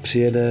a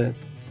přijede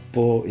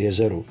po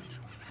jezeru.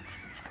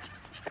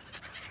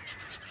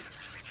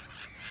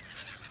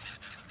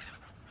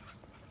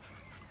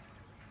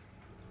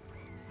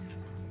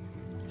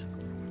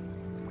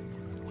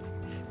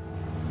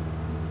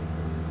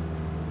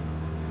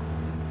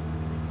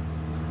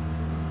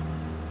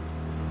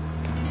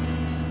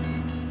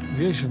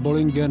 Věž v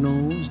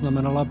Bollingenu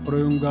znamenala pro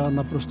Junga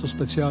naprosto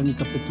speciální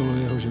kapitolu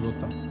jeho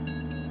života.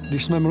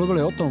 Když jsme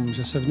mluvili o tom,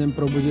 že se v něm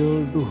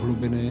probudil duch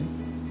hlubiny,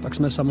 tak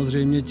jsme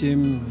samozřejmě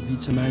tím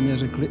víceméně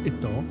řekli i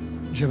to,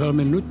 že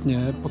velmi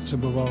nutně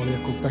potřeboval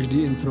jako každý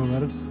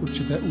introvert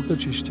určité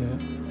útočiště,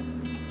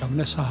 kam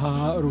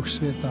nesahá ruch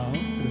světa,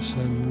 kde se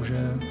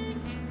může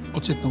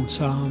ocitnout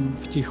sám,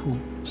 v tichu,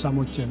 v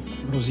samotě,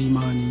 v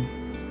rozjímání.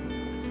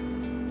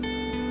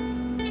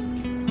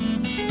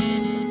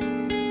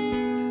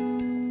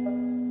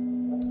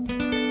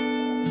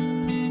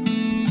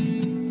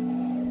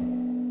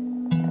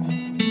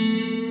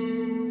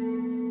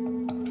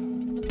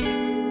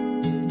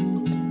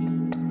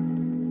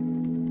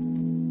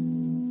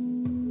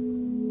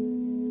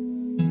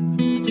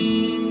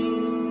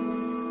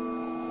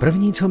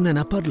 První, co mne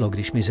napadlo,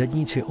 když mi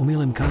zedníci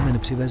omylem kámen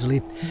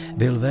přivezli,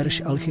 byl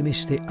verš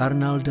alchymisty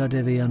Arnalda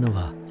de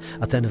Villanueva.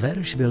 A ten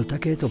verš byl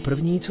také to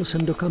první, co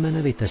jsem do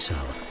kamene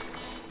vytesal.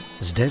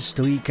 Zde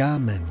stojí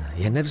kámen,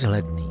 je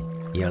nevzhledný,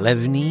 je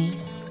levný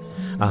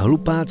a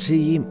hlupáci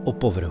jim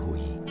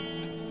opovrhují.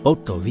 O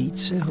to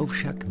více ho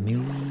však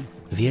milují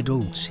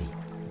vědoucí.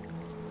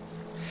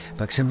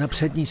 Pak jsem na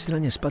přední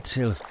straně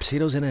spatřil v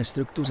přirozené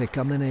struktuře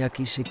kamene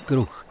jakýsi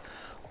kruh,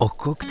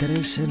 oko,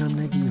 které se na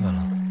mne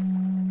dívalo.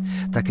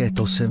 Také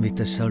to jsem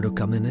vytesal do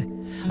kamene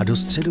a do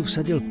středu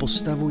vsadil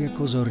postavu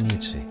jako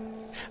zornici.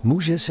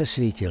 Muže se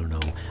svítilnou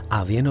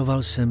a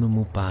věnoval jsem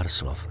mu pár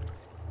slov.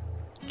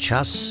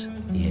 Čas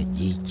je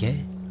dítě,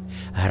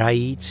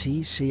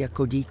 hrající si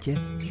jako dítě,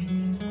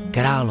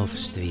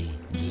 království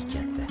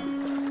dítěte.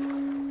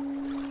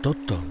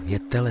 Toto je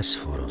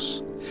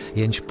Telesforos,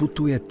 jenž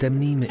putuje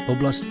temnými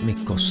oblastmi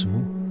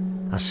kosmu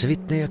a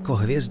svitne jako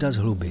hvězda z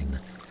hlubin.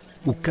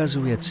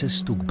 Ukazuje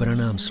cestu k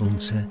branám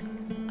slunce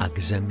a k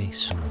zemi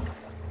snů.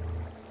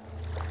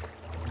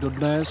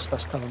 Dodnes ta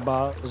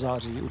stavba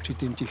září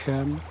určitým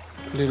tichem,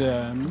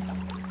 lidem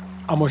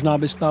a možná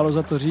by stálo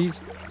za to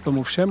říct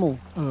tomu všemu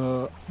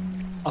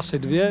asi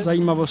dvě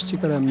zajímavosti,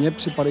 které mně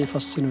připadají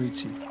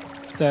fascinující.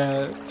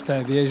 V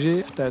té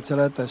věži, v té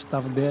celé té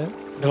stavbě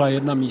byla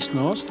jedna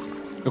místnost,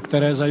 do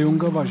které za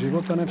Jungova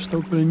života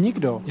nevstoupil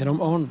nikdo,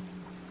 jenom on.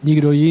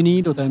 Nikdo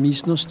jiný do té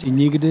místnosti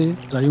nikdy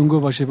za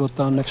Jungova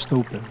života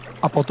nevstoupil.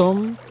 A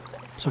potom,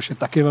 což je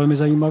taky velmi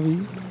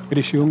zajímavý,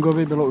 když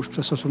Jungovi bylo už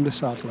přes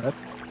 80 let,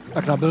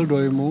 tak nabyl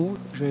dojmu,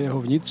 že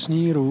jeho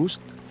vnitřní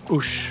růst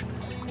už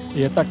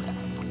je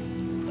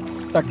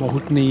tak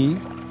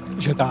mohutný,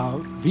 že ta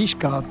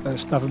výška té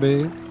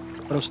stavby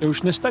prostě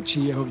už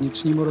nestačí jeho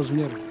vnitřnímu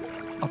rozměru.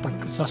 A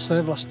tak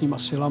zase vlastníma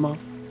silama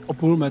o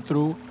půl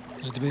metru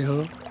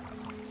zdvihl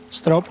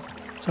strop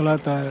celé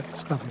té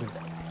stavby.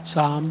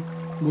 Sám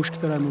muž,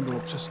 kterému bylo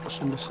přes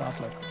 80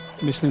 let.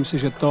 Myslím si,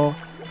 že to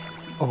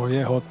o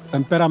jeho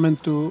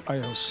temperamentu a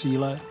jeho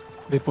síle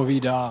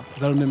vypovídá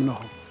velmi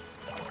mnoho.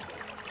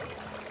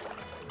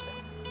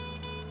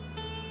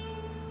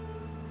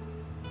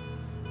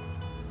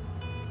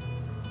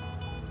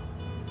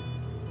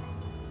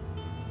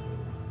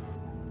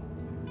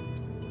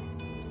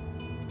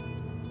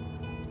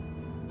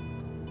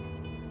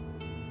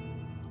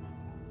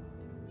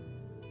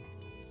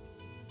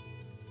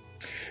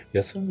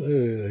 Já jsem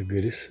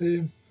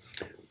kdysi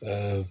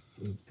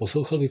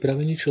poslouchal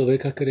vyprávění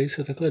člověka, který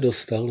se takhle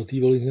dostal do té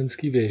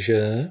wellingtonské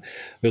věže.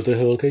 Byl to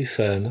jeho velký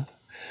sen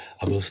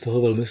a byl z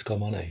toho velmi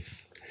zklamaný.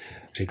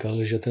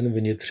 Říkal, že ten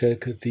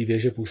vnitřek té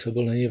věže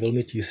působil na něj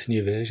velmi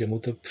tísnivě, že mu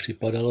to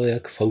připadalo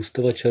jak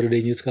Faustova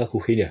čarodějnická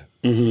kuchyně.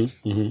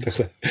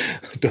 Takhle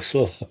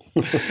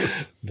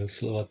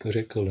doslova to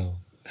řekl. No.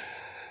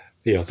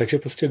 Jo, takže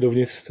prostě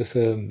dovnitř jste se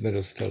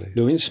nedostali.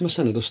 Dovnitř jsme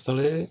se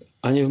nedostali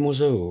ani v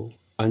muzeu,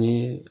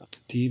 ani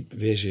v té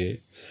věži.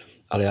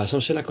 Ale já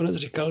jsem si nakonec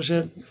říkal,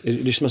 že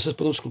když jsme se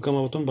potom s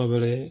klukama o tom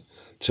bavili,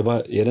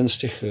 třeba jeden z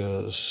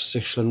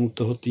těch členů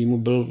toho týmu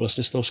byl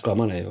vlastně z toho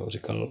zklamaný. Jo.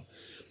 Říkal,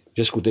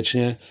 že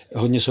skutečně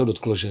hodně se ho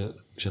dotklo, že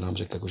nám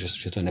řekl, jako,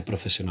 že to je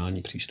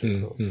neprofesionální přístup.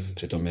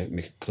 Přitom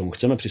my k tomu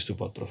chceme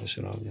přistupovat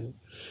profesionálně.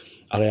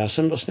 Ale já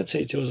jsem vlastně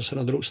cítil zase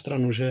na druhou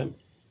stranu, že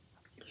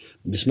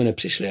my jsme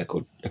nepřišli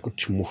jako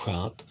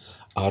čmuchat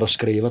a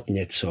rozkrývat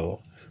něco,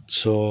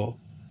 co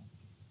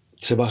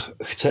třeba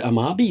chce a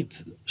má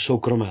být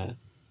soukromé.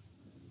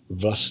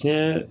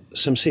 Vlastně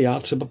jsem si já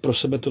třeba pro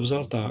sebe to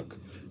vzal tak,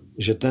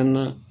 že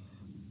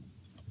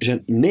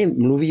my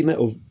mluvíme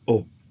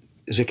o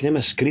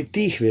řekněme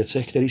skrytých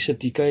věcech, které se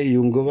týkají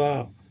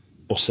Jungova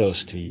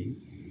poselství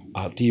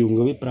a té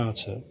Jungovy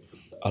práce,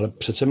 ale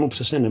přece mu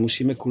přesně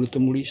nemusíme kvůli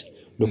tomu líst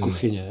do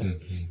kuchyně,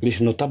 když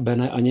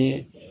notabene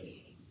ani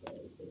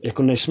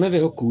jako nejsme v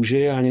jeho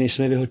kůži, ani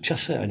nejsme v jeho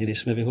čase, ani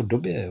nejsme v jeho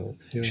době, jo.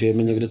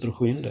 Žijeme někde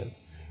trochu jinde.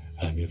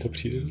 Ale mně to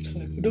přijde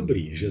docela jako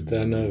dobrý, že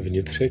ten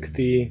vnitřek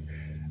té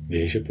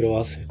věže pro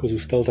vás jako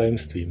zůstal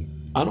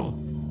tajemstvím. Ano.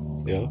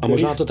 Jo, a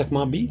možná to tak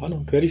má být?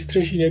 Ano, který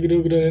střeží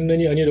někdo, kdo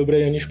není ani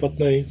dobrý, ani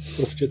špatný,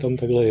 prostě tam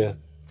takhle je.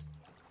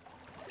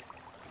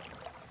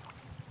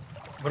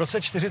 V roce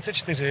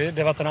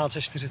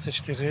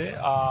 1944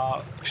 a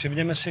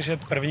všimněme si, že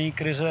první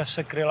krize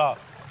se kryla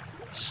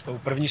s tou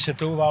první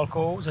světovou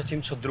válkou,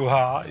 zatímco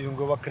druhá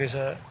Jungova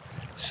krize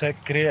se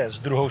kryje s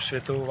druhou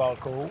světovou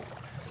válkou.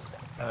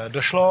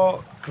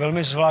 Došlo k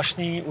velmi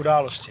zvláštní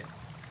události.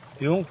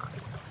 Jung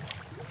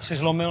si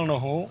zlomil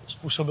nohu,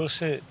 způsobil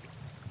si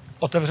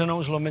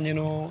otevřenou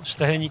zlomeninu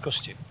stehenní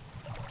kosti.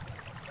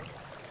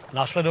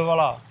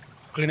 Následovala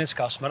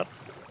klinická smrt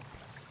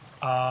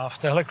a v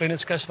téhle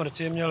klinické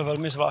smrti měl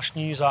velmi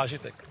zvláštní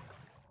zážitek.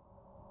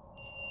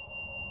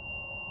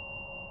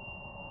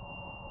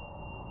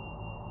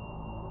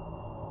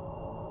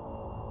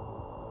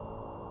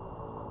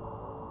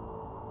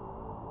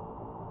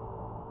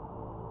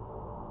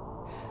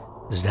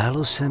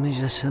 Zdálo se mi,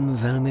 že jsem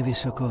velmi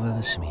vysoko ve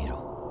vesmíru.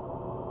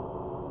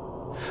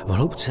 V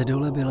hloubce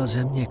dole byla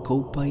země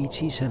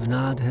koupající se v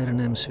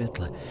nádherném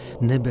světle,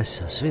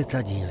 nebesa,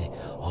 světadíly,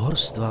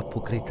 horstva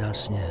pokrytá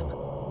sněhem.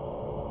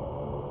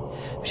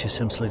 Vše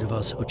jsem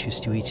sledoval s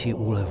očišťující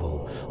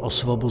úlevou,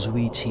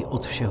 osvobozující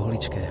od všeho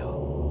lidského.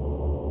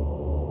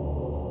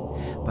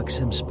 Pak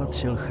jsem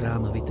spatřil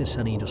chrám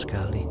vytesaný do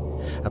skály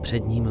a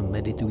před ním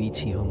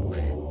meditujícího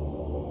muže.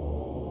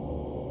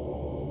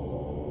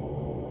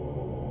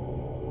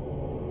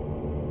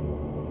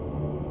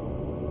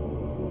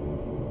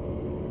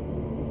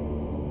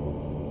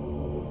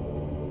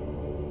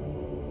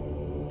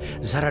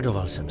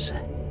 Zaradoval jsem se.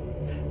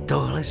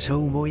 Tohle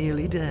jsou moji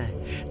lidé.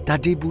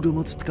 Tady budu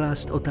moct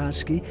klást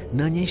otázky,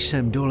 na něž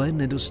jsem dole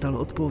nedostal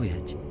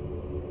odpověď.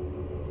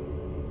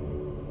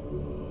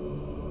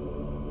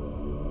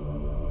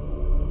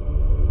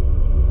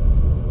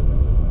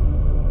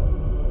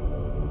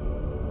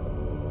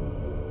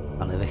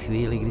 Ale ve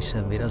chvíli, kdy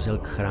jsem vyrazil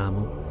k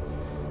chrámu,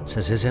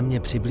 se ze země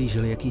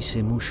přiblížil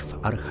jakýsi muž v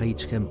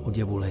archaickém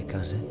oděvu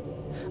lékaře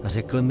a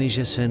řekl mi,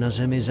 že se na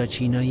zemi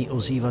začínají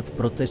ozývat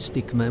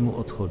protesty k mému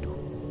odchodu.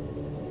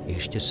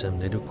 Ještě jsem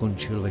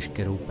nedokončil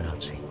veškerou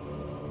práci.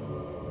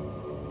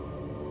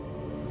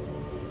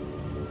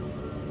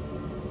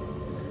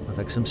 A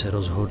tak jsem se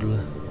rozhodl,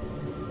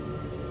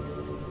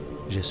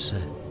 že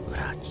se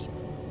vrátím.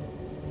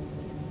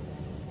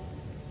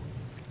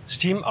 S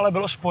tím ale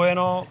bylo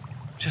spojeno,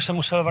 že se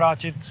musel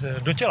vrátit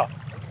do těla.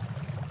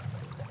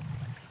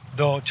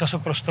 do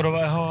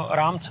časoprostorového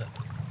rámce,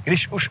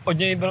 když už od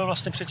něj byl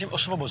vlastně předtím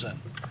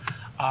osvobozen.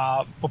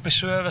 A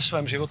popisuje ve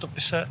svém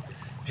životopise,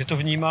 že to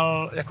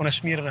vnímal jako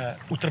nesmírné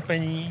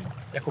utrpení,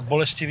 jako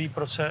bolestivý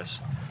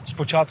proces.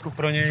 Zpočátku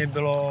pro něj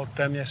bylo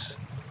téměř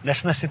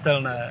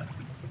nesnesitelné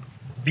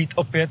být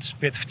opět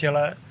zpět v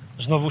těle,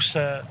 znovu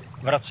se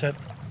vracet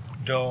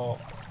do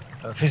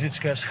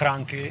fyzické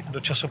schránky, do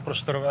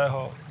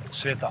časoprostorového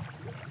světa.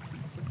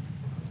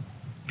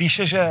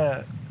 Píše, že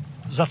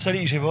za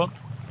celý život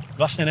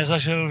vlastně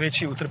nezažil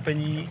větší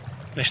utrpení,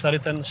 než tady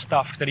ten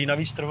stav, který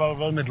navíc trval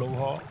velmi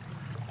dlouho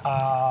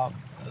a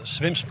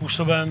svým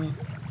způsobem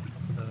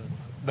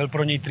byl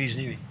pro něj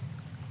trýznivý.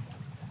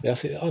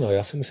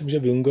 Já si myslím, že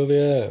v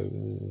Jungově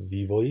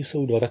vývoji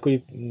jsou dva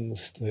takový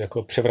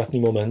jako převratný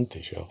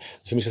momenty. Že jo?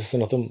 Myslím, že se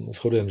na tom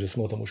shodujeme, že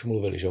jsme o tom už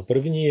mluvili. Že jo?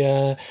 První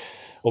je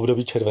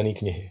období Červené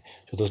knihy.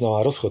 Že to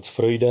znamená rozchod s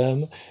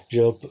Freudem,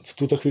 že v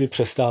tuto chvíli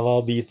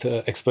přestává být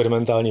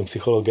experimentálním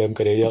psychologem,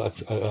 který dělal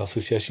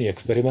asociační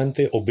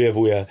experimenty,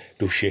 objevuje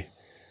duši.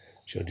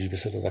 Že, když by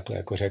se to takhle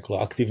jako řeklo,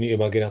 aktivní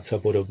imaginace a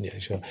podobně.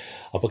 Že.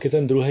 A pak je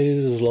ten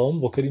druhý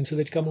zlom, o kterým se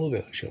teďka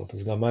mluvil. Že. To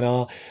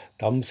znamená,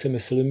 tam si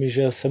myslím,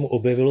 že se mu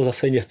objevilo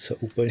zase něco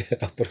úplně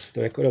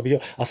naprosto jako novýho.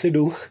 Asi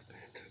duch.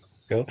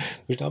 Jo?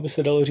 Možná by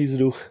se dalo říct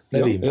duch.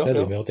 Nevím,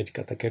 jo,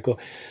 teďka tak jako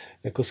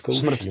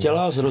zkouším. Smrt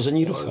těla,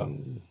 zrození ducha.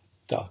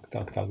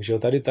 Tak. Že.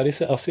 Tady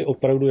se asi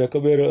opravdu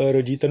jakoby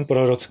rodí ten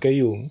prorocký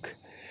Jung.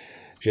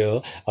 Že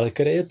jo? Ale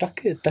který je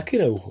taky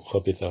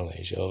neuchopitelný.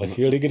 Že jo? Ve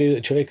chvíli,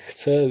 kdy člověk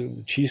chce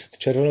číst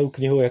Červenou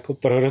knihu jako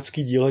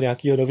prorocký dílo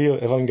nějakého nového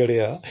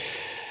evangelia,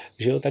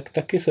 že jo? Tak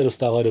taky se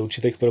dostává do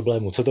určitých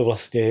problémů. Co to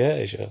vlastně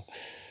je? Že jo?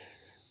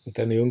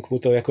 Ten Jung mu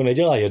to jako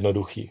nedělá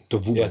jednoduchý. To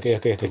vůbec.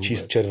 Jak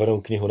číst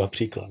Červenou knihu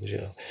například. Že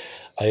jo?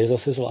 A je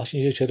zase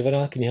zvláštní, že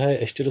Červená kniha je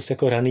ještě dost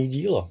jako raný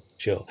dílo.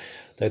 Že jo?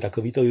 To je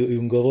takový to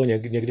Jungovo,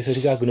 někdy se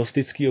říká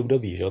gnostický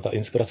období, že jo? Ta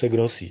inspirace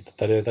gnosí,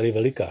 tady je tady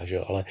veliká, že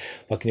jo? Ale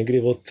pak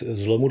někdy od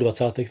zlomu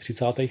 20.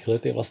 30.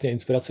 let je vlastně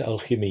inspirace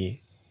alchymii,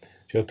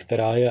 že jo?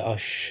 Která je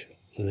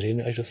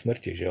zřejmě až do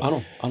smrti. Že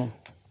jo? Ano.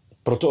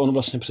 Proto on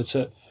vlastně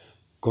přece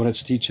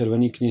konec té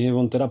Červené knihy,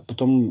 on teda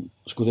potom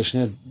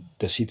skutečně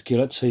desítky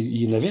let se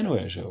jí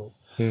nevěnuje, že jo?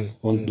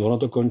 Ono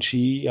to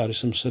končí, já když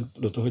jsem se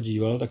do toho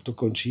díval, tak to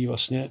končí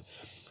vlastně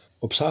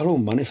obsáhlou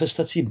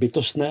manifestací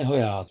bytostného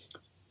já.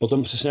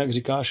 Potom přesně jak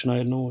říkáš,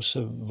 najednou se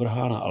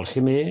vrhá na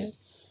alchymii,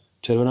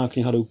 Červená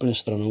kniha jde úplně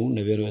stranou,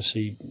 nevěnuje se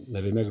jí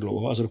nevím jak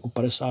dlouho, a z roku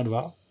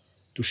 52,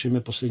 tuším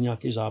je poslední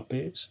nějaký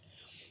zápis,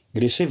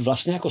 kdy si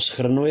vlastně jako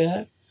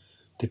shrnuje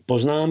ty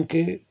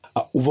poznámky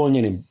a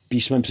uvolněným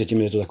písmem,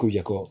 předtím je to takový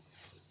jako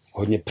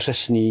hodně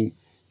přesný,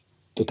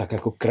 to tak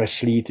jako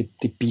kreslí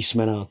ty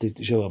písmena,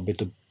 že jo, aby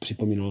to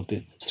připomínalo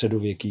ty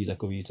středověký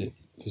takový ty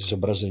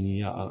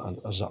zobrazení a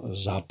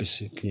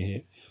zápisy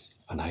knihy.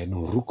 A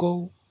najednou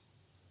rukou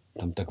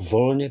tam tak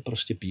volně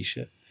prostě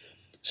píše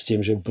s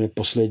tím, že úplně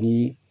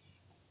poslední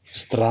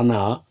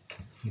strana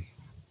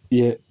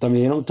tam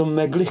je jenom to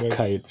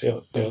Möglichkeit.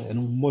 To je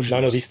jenom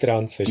možnost. Na nový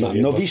stránce. Na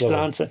nový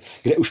stránce,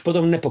 kde už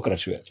potom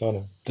nepokračuje.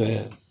 Ano. To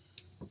je.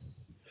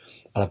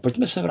 Ale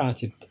pojďme se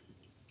vrátit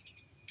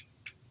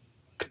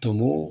k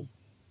tomu,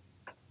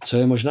 co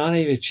je možná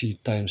největší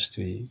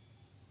tajemství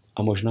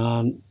a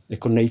možná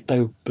jako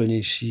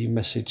nejtajuplnější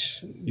message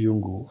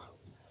Jungův.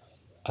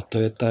 A to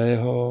je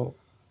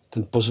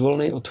ten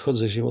pozvolný odchod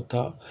ze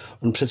života.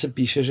 On přece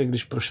píše, že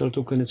když prošel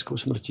tou klinickou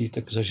smrtí,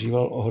 tak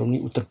zažíval ohromný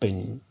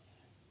utrpení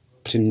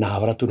při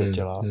návratu do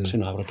těla, při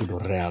návratu do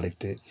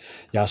reality.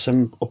 Já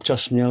jsem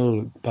občas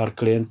měl pár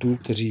klientů,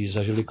 kteří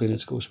zažili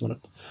klinickou smrt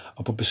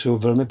a popisují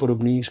velmi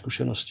podobné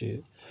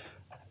zkušenosti.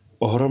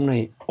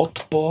 Ohromný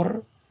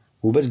odpor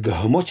vůbec k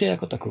hmotě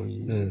jako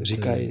takový.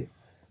 Říkají,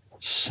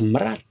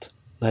 smrad,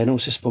 najednou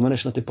si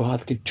vzpomeneš na ty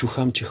pohádky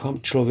čuchám,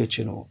 čichám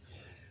člověčinu.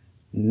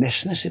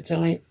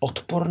 Nesnesitelný,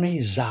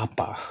 odporný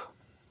zápach.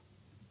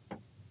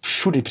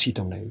 Všudy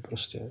přítomný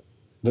prostě.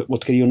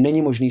 Od kterého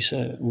není možný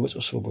se vůbec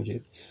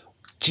osvobodit.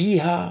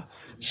 Tíha,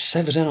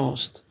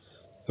 sevřenost.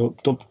 Jo,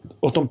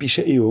 o tom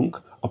píše i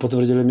Jung a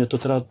potvrdili mě to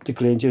teda ty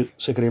klienti,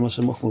 se kterými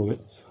jsem mohl mluvit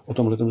o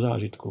tomhletom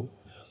zážitku.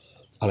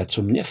 Ale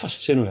co mě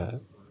fascinuje,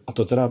 a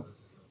to teda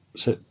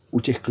se u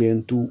těch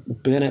klientů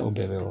úplně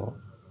neobjevilo,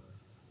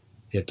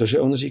 je to, že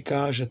on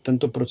říká, že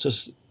tento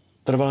proces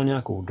trval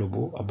nějakou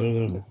dobu a byl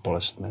velmi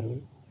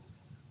bolestný,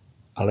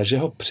 ale že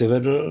ho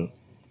přivedl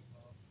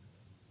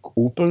k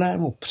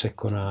úplnému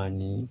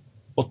překonání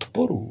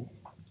odporů,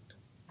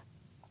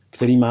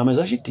 který máme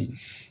zažitý.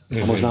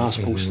 A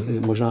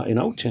možná i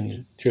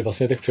naučený. Čili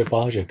vlastně těch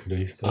přepážek do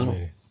jisté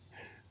míry.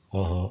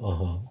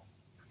 Aha.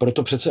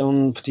 Proto přece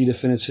on v té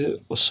definici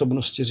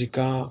osobnosti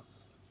říká,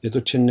 je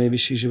to čin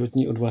nejvyšší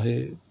životní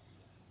odvahy,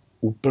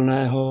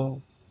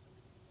 úplného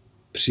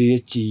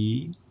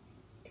přijetí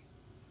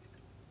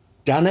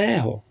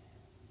daného.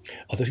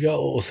 A to říká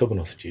o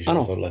osobnosti, že?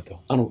 Ano, tohleto.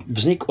 Ano,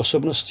 vznik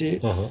osobnosti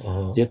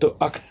je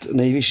to akt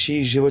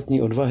nejvyšší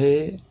životní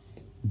odvahy,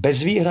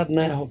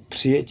 bezvýhradného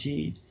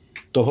přijetí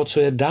toho, co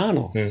je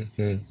dáno.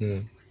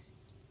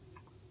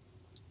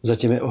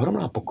 Zatím je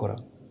ohromná pokora.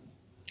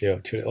 Jo,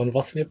 čili on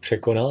vlastně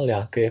překonal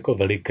nějaký jako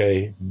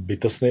veliký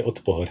bytostný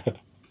odpor.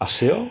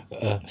 Asi jo?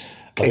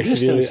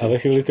 A ve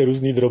chvíli ty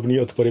různý drobný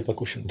odpory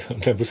pak už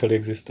nemuseli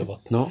existovat.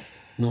 No.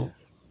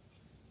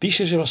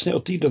 Píše, že vlastně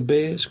od té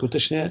doby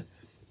skutečně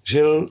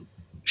žil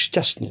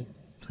šťastně.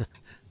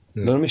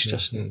 Velmi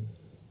šťastně.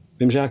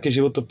 Vím, že nějaký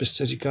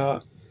životopisce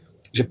říká,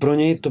 že pro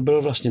něj to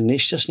byl vlastně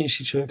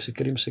nejšťastnější člověk, se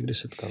kterým se kdy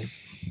setkal.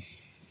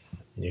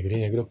 Někdy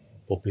někdo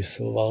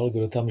popisoval,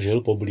 kdo tam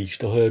žil poblíž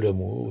toho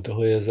domu, u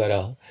toho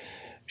jezera,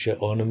 že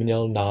on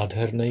měl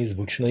nádherný,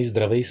 zvučný,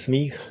 zdravý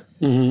smích.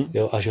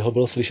 Jo, a že ho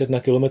bylo slyšet na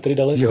kilometry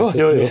daleko.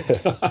 Jo.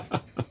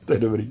 To je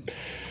dobrý.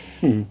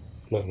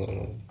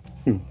 No.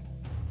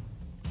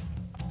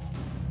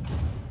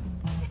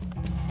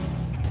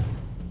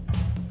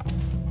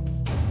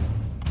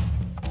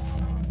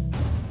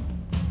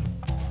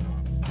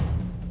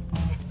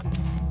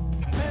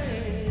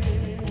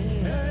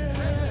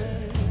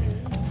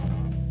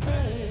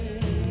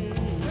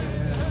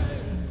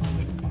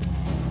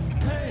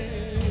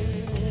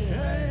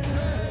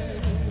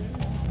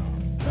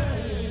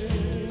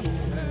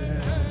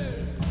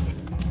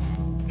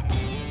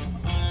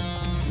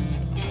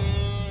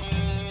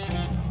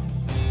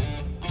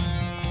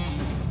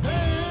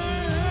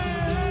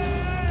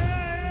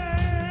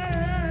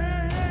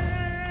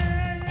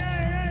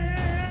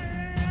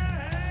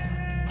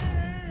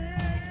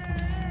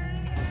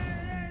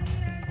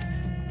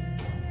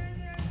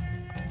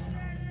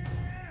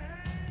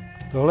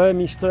 Tohle je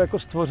místo jako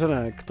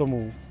stvořené k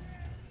tomu,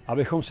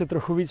 abychom si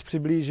trochu víc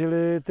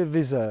přiblížili ty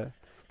vize,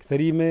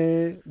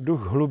 kterými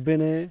duch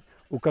hlubiny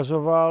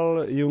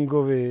ukazoval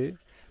Jungovi,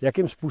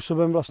 jakým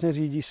způsobem vlastně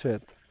řídí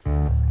svět.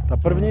 Ta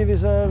první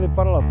vize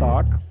vypadala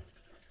tak,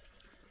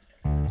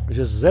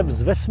 že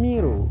z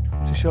vesmíru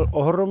přišel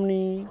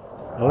ohromný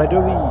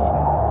ledový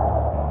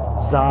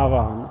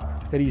závan,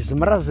 který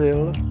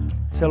zmrazil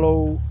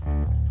celou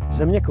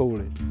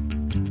zeměkouli.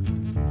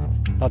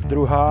 Ta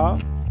druhá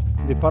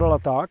vypadala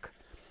tak,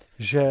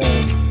 že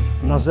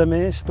na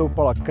zemi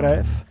stoupala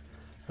krev,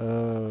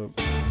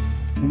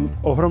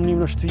 ohromné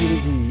množství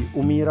lidí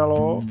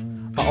umíralo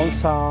a on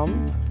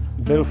sám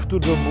byl v tu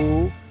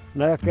dobu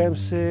na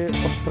jakémsi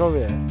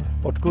ostrově,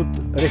 odkud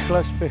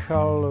rychle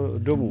spěchal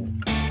domů.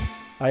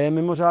 A je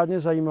mimořádně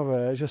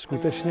zajímavé, že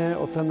skutečně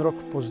o ten rok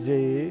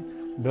později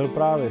byl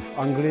právě v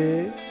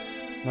Anglii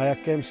na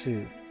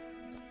jakémsi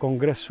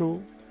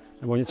kongresu,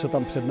 nebo něco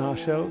tam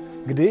přednášel,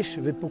 když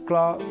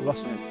vypukla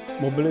vlastně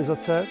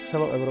mobilizace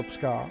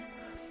celoevropská.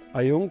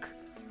 A Jung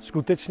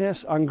skutečně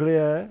z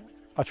Anglie,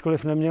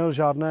 ačkoliv neměl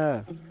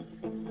žádné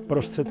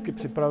prostředky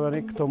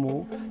připraveny k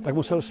tomu, tak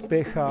musel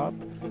spěchat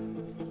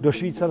do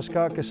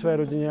Švýcarska ke své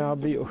rodině,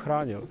 aby ji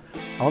ochránil.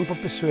 A on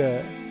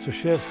popisuje,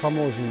 což je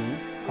famózní,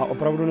 a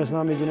opravdu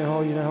neznám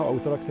jediného jiného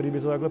autora, který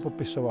by to takhle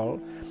popisoval,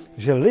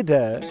 že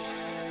lidé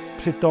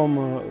při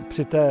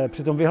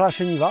tom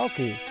vyhlášení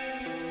války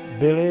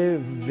byli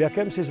v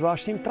jakémsi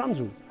zvláštním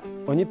tranzu.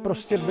 Oni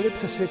prostě byli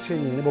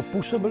přesvědčeni, nebo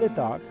působili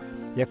tak,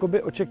 jako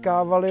by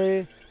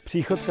očekávali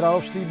příchod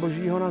království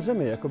božího na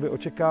zemi, jako by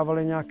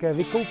očekávali nějaké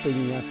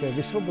vykoupení, nějaké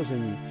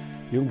vysvobození.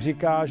 Jung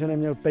říká, že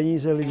neměl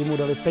peníze, lidi mu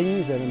dali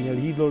peníze, neměl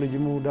jídlo, lidi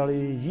mu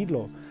dali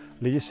jídlo.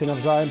 Lidi si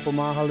navzájem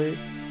pomáhali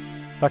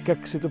tak,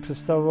 jak si to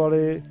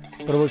představovali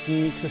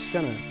prvotní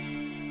křesťané.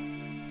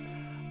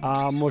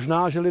 A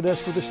možná, že lidé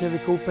skutečně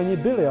vykoupeni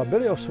byli a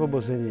byli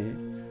osvobozeni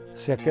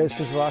z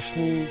jakési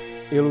zvláštní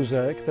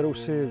iluze, kterou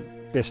si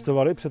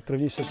pěstovali před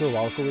první světovou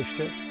válkou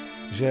ještě,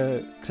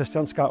 že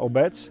křesťanská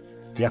obec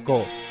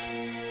jako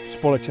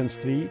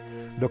společenství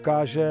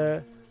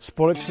dokáže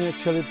společně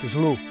čelit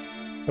zlu.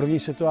 První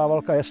světová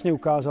válka jasně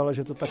ukázala,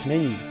 že to tak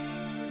není,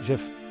 že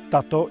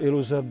tato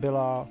iluze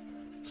byla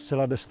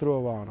zcela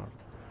destruována.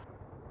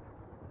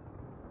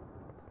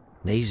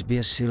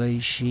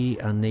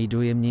 Nejzběsilejší a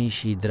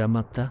nejdojemnější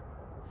dramata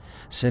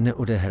se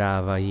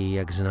neodehrávají,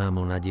 jak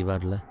známo, na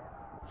divadle,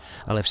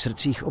 ale v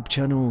srdcích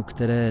občanů,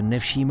 které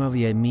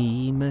nevšímavě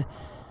míjíme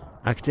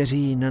a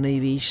kteří na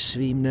nejvýš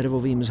svým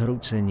nervovým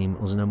zhroucením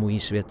oznamují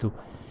světu,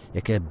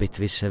 jaké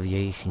bitvy se v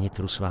jejich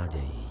nitru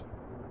svádějí.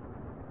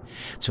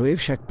 Co je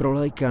však pro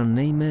laika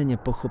nejméně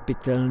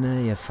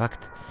pochopitelné, je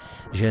fakt,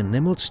 že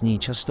nemocní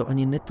často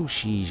ani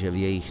netuší, že v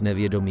jejich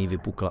nevědomí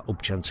vypukla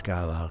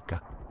občanská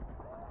válka.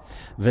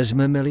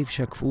 Vezmeme-li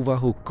však v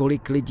úvahu,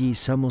 kolik lidí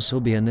samo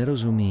sobě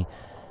nerozumí,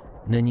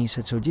 není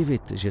se co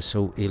divit, že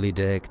jsou i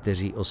lidé,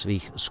 kteří o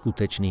svých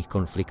skutečných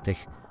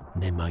konfliktech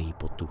nemají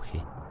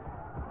potuchy.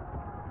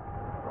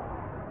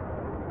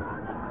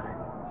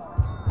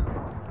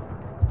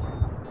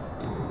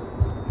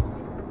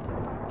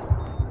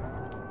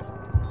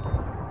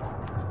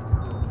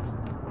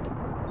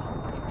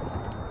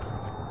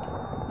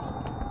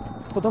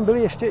 Potom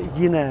byly ještě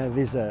jiné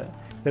vize,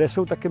 které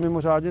jsou taky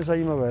mimořádně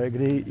zajímavé,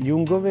 kdy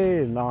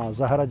Jungovi na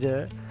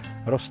zahradě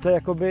roste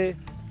jakoby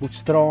buď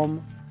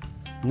strom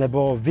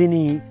nebo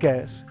vinný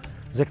keř,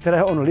 ze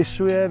kterého on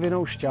lisuje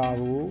vinnou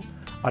šťávu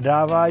a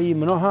dává ji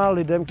mnoha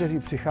lidem, kteří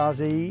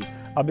přicházejí,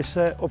 aby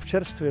se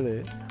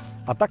občerstvili.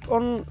 A tak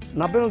on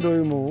nabyl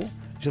dojmu,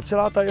 že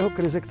celá ta jeho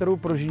krize, kterou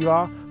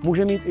prožívá,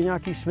 může mít i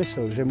nějaký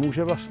smysl, že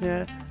může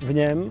vlastně v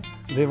něm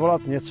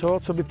vyvolat něco,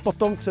 co by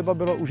potom třeba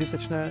bylo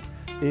užitečné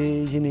i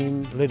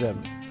jiným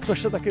lidem.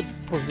 Což se taky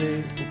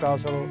později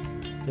ukázalo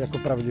jako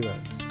pravdivé.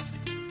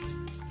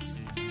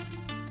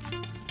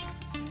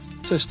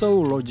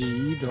 Cestou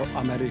lodí do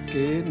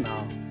Ameriky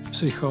na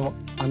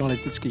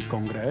psychoanalytický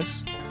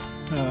kongres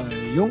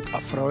Jung a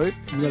Freud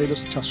měli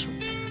dost času.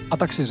 A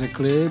tak si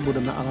řekli,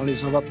 budeme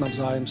analyzovat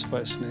navzájem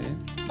svoje sny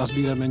a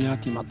sbíráme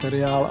nějaký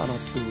materiál a na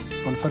tu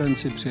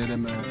konferenci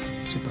přijedeme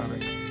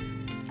připraveni.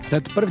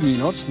 Hned první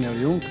noc měl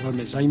Jung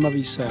velmi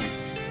zajímavý sen.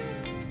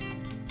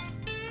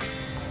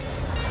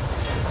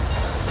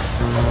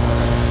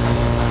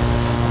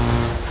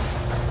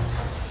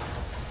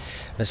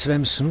 Ve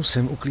svém snu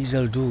jsem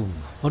uklízel dům,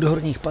 od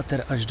horních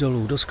pater až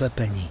dolů do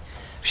sklepení.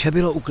 Vše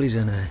bylo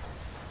uklizené,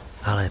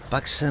 ale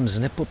pak jsem z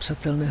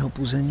nepopsatelného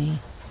puzení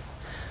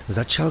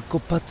začal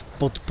kopat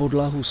pod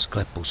podlahu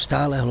sklepu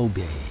stále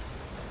hlouběji.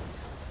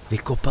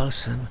 Vykopal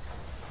jsem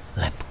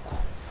lebku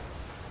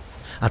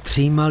a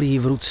třímal ji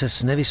v ruce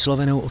s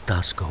nevyslovenou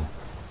otázkou.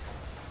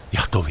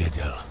 Já to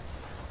věděl,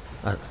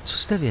 A co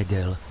jste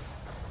věděl?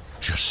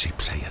 že si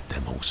přejete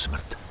mou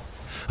smrt,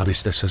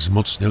 abyste se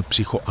zmocnil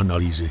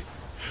psychoanalýzy,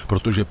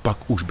 protože pak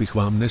už bych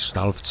vám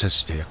nestál v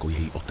cestě jako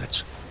její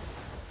otec.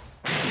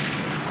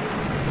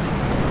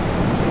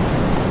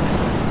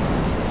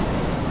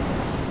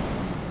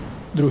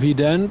 Druhý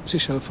den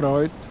přišel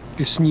Freud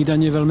ke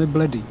snídani velmi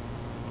bledý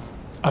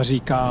a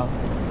říká: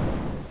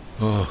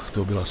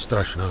 To byla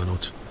strašná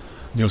noc.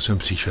 Měl jsem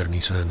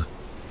příšerný sen.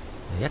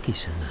 Jaký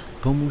sen?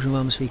 Pomůžu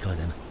vám s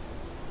výkladem.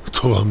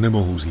 To vám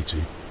nemohu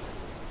říci.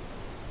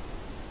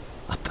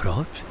 A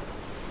proč?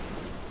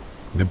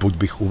 Neboť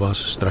bych u vás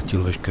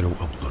ztratil veškerou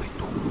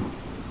autoritu.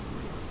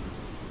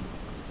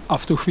 A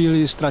v tu chvíli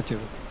ji ztratil.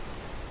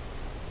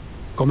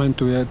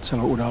 Komentuje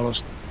celou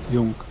událost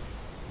Jung.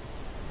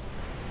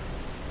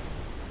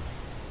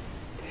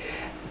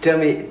 Tell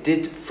me,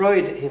 did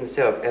Freud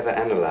himself ever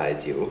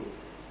analyze you?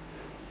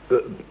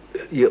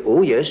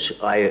 Oh yes,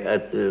 I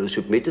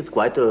submitted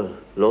quite a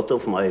lot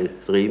of my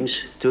dreams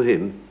to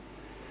him,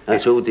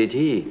 and so did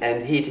he.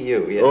 And he to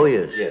you, yes? Oh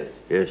yes, Yes.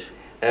 yes.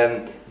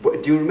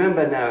 Do you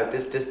remember now, at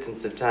this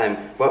distance of time,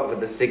 what were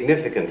the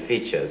significant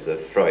features of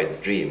Freud's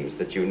dreams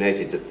that you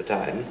noted at the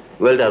time?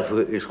 Well, that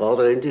is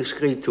rather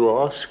indiscreet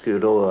to ask. You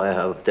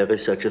know, there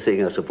is such a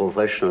thing as a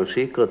professional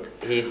secret.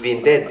 He's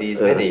been dead these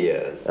many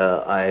years.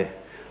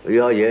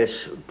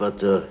 Yes,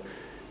 but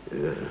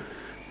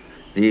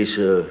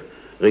these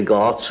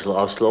regards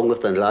last longer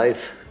than life.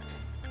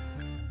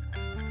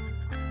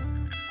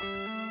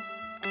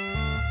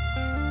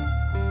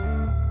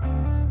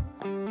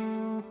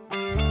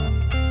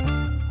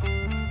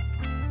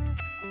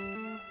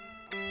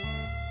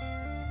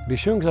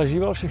 Když Jung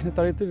zažíval všechny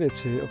tady ty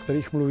věci, o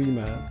kterých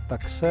mluvíme,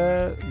 tak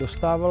se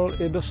dostával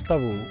i do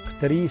stavu,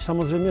 který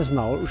samozřejmě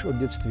znal už od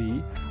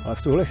dětství, ale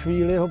v tuhle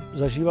chvíli ho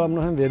zažíval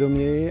mnohem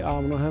vědoměji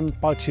a mnohem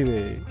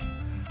palčivěji.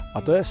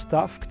 A to je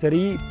stav,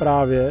 který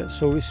právě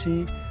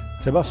souvisí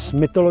třeba s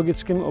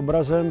mytologickým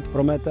obrazem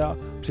Prometea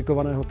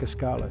přikovaného ke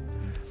skále.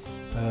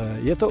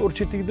 Je to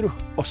určitý druh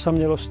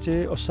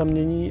osamělosti,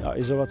 osamění a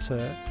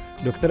izolace,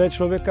 do které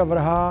člověka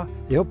vrhá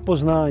jeho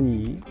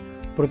poznání,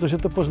 protože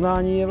to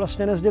poznání je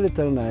vlastně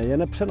nezdělitelné, je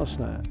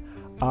nepřenosné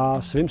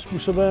a svým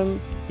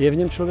způsobem je v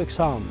něm člověk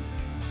sám.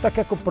 Tak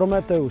jako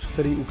Prometeus,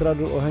 který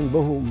ukradl oheň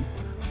bohům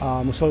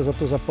a musel za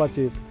to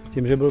zaplatit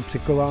tím, že byl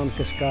přikován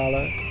ke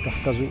skále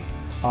Kavkazu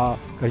a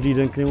každý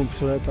den k němu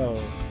přilétal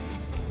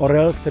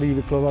orel, který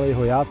vykloval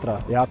jeho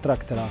játra,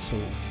 která jsou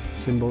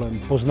symbolem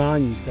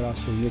poznání, která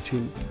jsou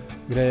něčím,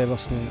 kde je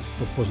vlastně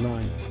to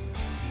poznání.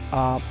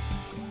 A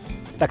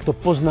tak to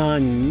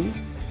poznání,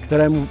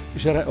 kterému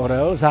žere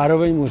orel,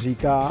 zároveň mu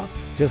říká,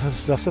 že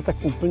zase tak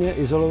úplně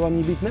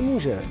izolovaný být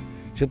nemůže,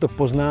 že to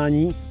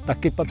poznání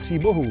taky patří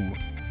bohům.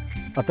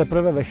 A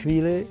teprve ve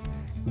chvíli,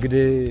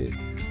 kdy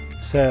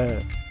se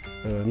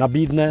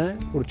nabídne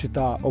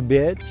určitá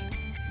oběť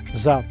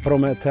za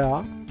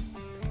Prometea,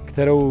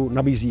 kterou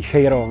nabízí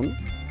Chiron,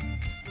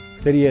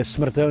 který je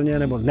smrtelně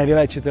nebo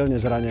nevyléčitelně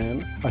zraněn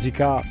a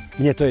říká,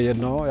 mně to je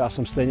jedno, já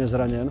jsem stejně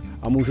zraněn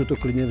a můžu to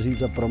klidně vzít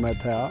za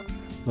Prometea,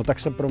 no tak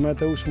se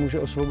Prometeus může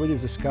osvobodit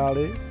ze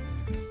skály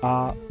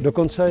a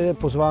dokonce je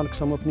pozván k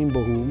samotným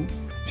bohům,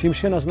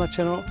 čímž je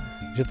naznačeno,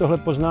 že tohle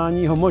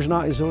poznání ho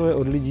možná izoluje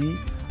od lidí,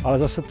 ale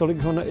zase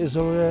tolik ho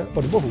neizoluje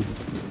od bohů.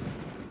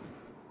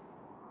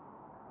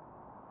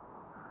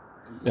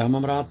 Já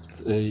mám rád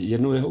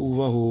jednu jeho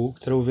úvahu,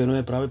 kterou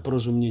věnuje právě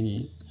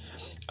porozumění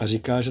a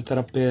říká, že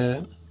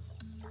terapie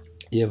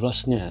je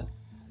vlastně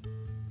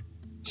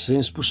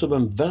svým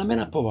způsobem velmi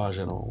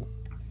napováženou,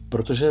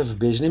 protože v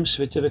běžném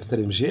světě, ve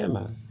kterém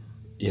žijeme,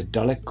 je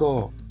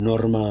daleko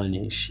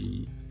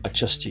normálnější a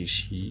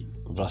častější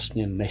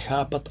vlastně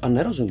nechápat a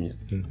nerozumět.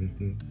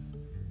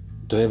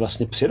 To je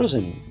vlastně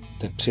přirozený.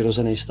 To je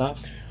přirozený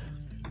stav.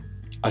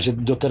 A že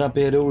do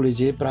terapie jdou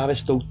lidi právě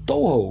s tou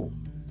touhou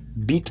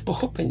být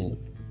pochopení.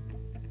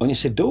 Oni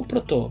si jdou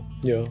proto,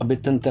 aby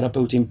ten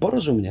terapeut jim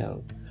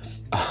porozuměl.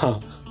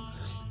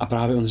 A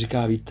právě on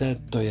říká, víte,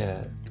 to je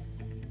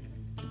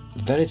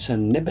velice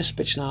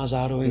nebezpečná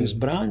zároveň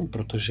zbraň,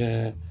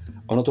 protože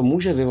ono to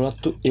může vyvolat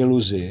tu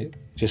iluzi,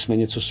 že jsme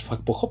něco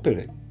fakt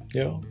pochopili.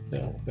 Jo.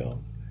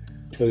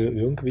 To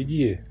Jung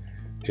vidí,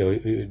 že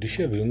když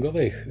je v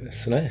Jungových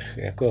snech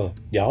jako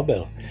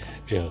ďábel,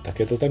 že jo, tak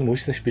je to ten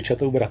muž se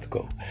špičatou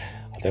bratkou.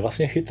 A to je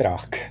vlastně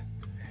chytrák.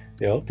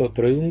 Jo,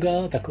 pro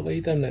Junga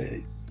takovej ten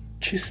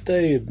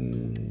čistý,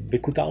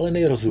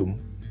 vykutálený rozum,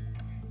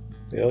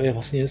 jo, je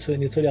vlastně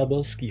něco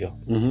ďábelského.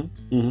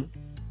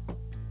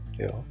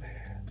 Jo.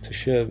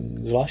 Což je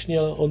zvláštní,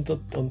 ale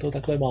on to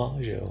takhle má,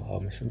 že jo. A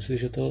myslím si,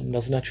 že to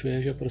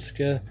naznačuje, že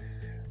prostě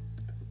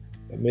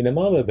my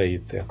nemáme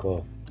být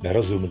jako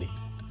nerozumný,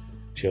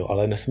 že jo,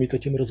 ale nesmí to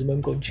tím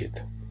rozumem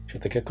končit. Že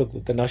tak jako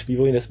ten náš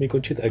vývoj nesmí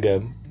končit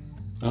egem.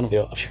 Ano.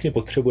 Jo, a všichni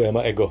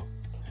potřebujeme ego.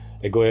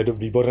 Ego je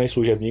výborný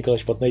služebník, ale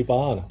špatný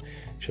pán.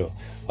 Že jo.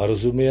 A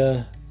rozum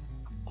je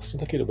vlastně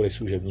taky dobrý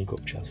služebník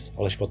občas,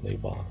 ale špatný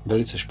pán.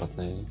 Velice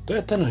špatný. To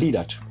je ten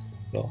hlídač.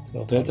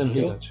 To je ten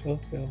hlídač. Jo.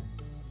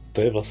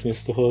 To je vlastně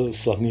z toho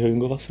slavného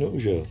Jungova snu,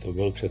 že jo. To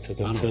byl přece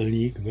ten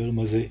celník, byl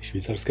mezi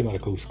Švýcarskem a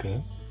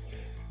Rakouskem.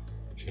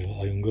 Že jo.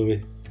 A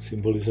Jungovi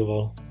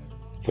symbolizoval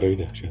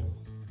Freuda, že jo.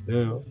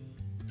 Jo.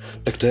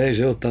 Tak to je,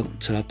 že jo,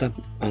 celá ta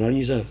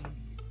analýza.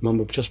 Mám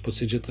občas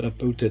pocit, že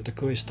terapeut je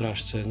takový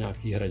strážce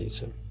nějaký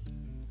hranice.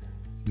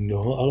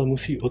 No, ale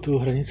musí o tu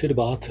hranici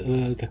dbát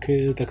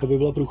taky, tak, aby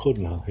byla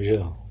průchodná, že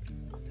jo.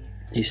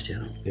 Jistě,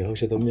 no. Jo,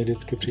 že to mě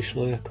vždycky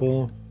přišlo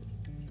jako,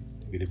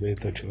 kdyby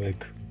to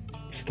člověk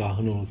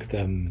stáhnul k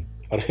těm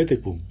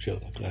archetypům, že jo,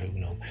 takhle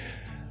rovnou,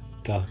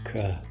 tak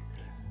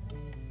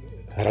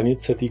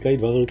hranice týkají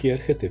dva velký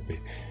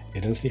archetypy.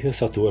 Jeden z nich je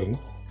Saturn,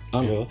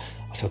 jo,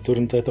 a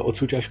Saturn to je to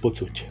odsuť až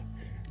pocuť,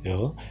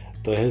 jo.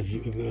 To je,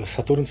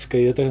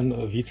 saturnský je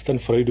víc ten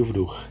Freudův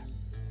duch,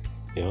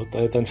 jo, to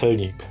je ten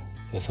celník,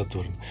 to je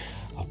Saturn.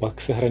 A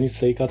pak se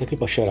hranice týká taky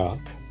pašerák,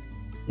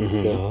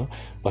 jo.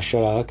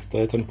 Pašerák, to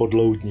je ten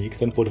podloudník,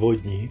 ten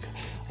podvodník,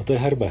 a to je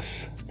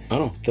Hermes,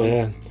 ano, to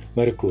je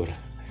Merkur.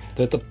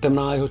 To je to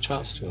temná jeho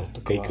část, jo,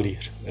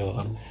 kejklíř, jo.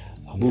 Ano.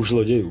 A muž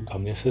zlodějů. A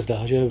mně se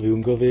zdá, že v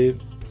Jungovi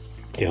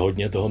je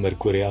hodně toho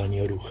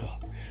merkuriálního ducha,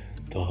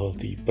 toho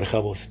té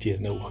prchavosti,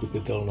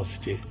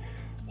 neuchopitelnosti.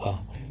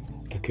 A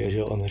také,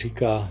 že on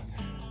říká,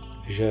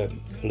 že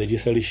lidi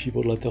se liší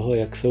podle toho,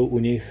 jak jsou u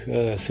nich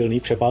silné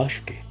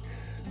přepážky.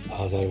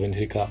 A zároveň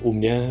říká, u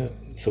mě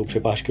jsou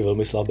přepážky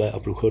velmi slabé a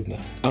průchodné.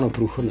 Ano,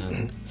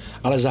 průchodné.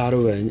 Ale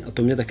zároveň, a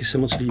to mě taky se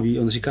moc líbí,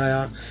 on říká,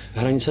 já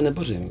hranice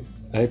nebořím,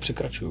 já je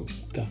překračuju.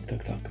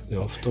 Tak.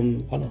 Jo, v tom...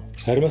 Ano,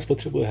 Hermes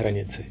potřebuje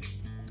hranici.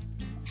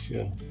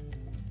 Jo.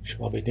 Když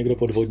má být někdo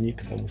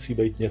podvodník, tam musí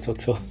být něco,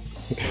 co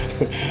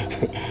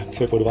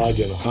je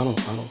podváděno. Ano.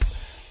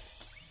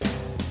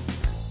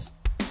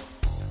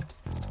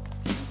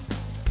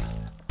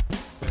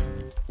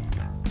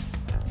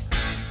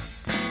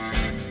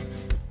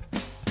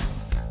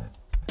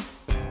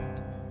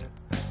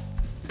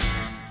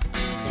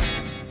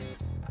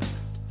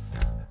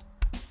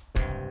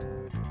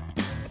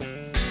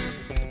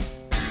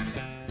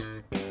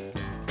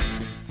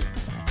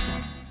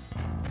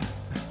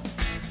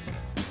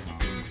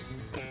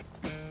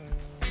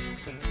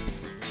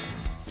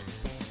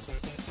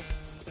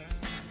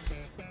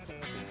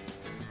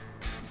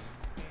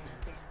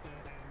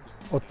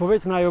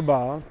 Odpověď na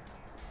Joba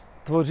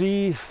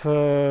tvoří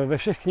ve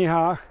všech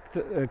knihách,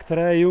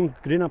 které Jung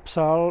kdy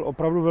napsal,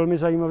 opravdu velmi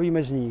zajímavý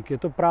mezník. Je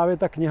to právě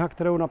ta kniha,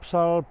 kterou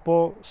napsal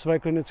po své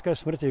klinické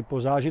smrti,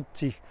 po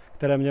zážitcích,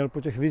 které měl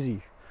po těch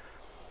vizích.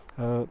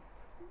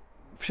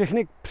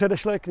 Všechny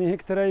předešlé knihy,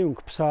 které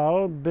Jung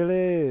psal,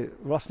 byly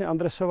vlastně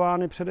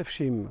adresovány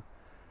především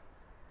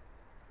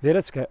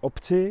vědecké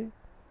obci,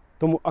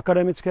 tomu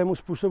akademickému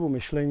způsobu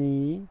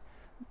myšlení,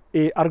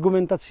 i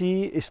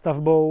argumentací, i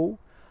stavbou,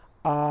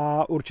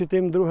 a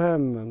určitým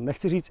druhem,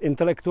 nechci říct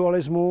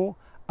intelektualismu,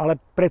 ale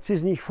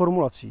precizních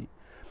formulací.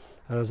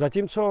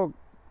 Zatímco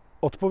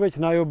Odpověď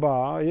na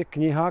Joba je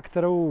kniha,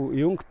 kterou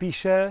Jung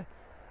píše,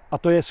 a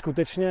to je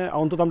skutečně, a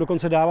on to tam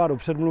dokonce dává do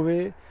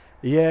předmluvy,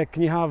 je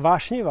kniha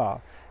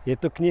vášnivá. Je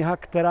to kniha,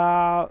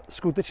 která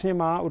skutečně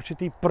má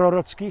určitý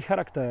prorocký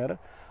charakter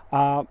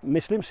a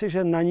myslím si,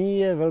 že na ní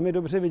je velmi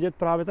dobře vidět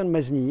právě ten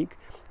mezník,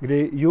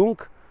 kdy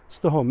Jung z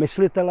toho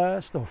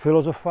myslitele, z toho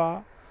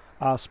filozofa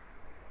a z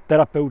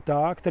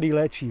terapeuta, který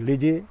léčí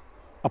lidi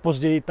a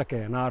později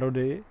také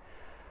národy,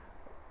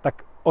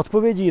 tak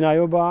odpovědí na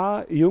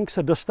Joba Jung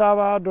se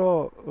dostává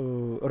do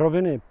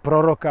roviny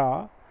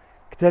proroka,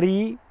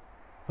 který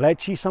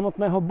léčí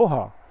samotného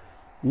Boha.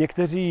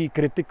 Někteří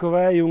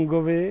kritikové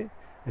Jungovi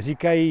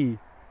říkají,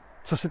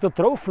 co si to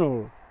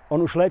troufnul,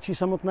 on už léčí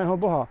samotného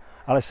Boha.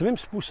 Ale svým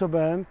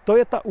způsobem to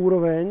je ta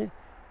úroveň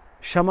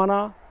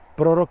šamana,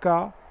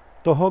 proroka,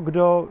 toho,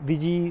 kdo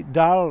vidí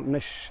dál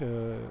než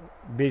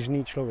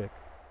běžný člověk.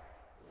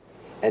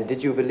 And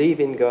did you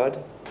believe in God?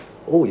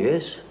 Oh,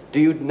 yes. Do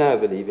you now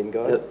believe in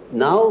God?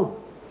 Now?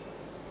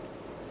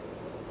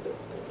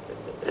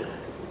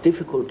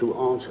 Difficult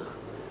to answer.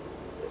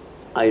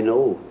 I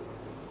know.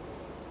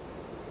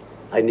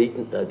 I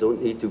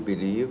don't need to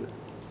believe.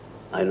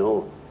 I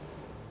know.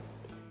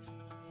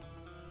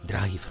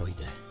 Drahý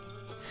Freude,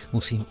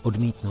 musím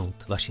odmítnout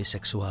vaši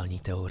sexuální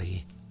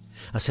teorii.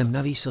 A jsem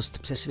navýsost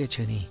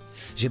přesvědčený,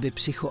 že by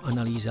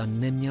psychoanalýza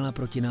neměla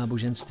proti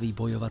náboženství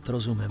bojovat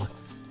rozumem,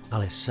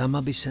 ale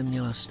sama by se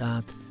měla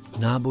stát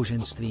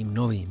náboženstvím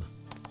novým.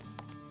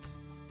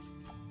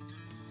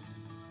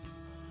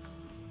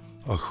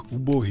 Ach,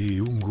 ubohý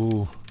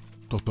Jungu,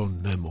 toto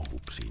nemohu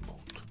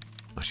přijmout.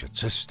 Naše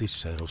cesty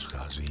se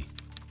rozchází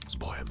s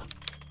Bohem.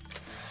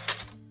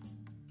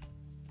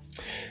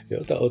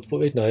 Jo, ta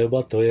odpověď na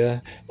Joba,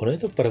 ono je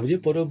to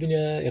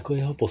pravděpodobně jako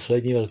jeho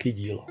poslední velký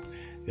dílo.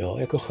 Jo,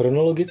 jako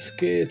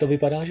chronologicky to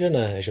vypadá, že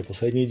ne, že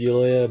poslední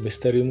dílo je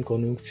Mysterium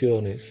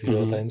Conjunctionis,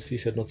 tajemství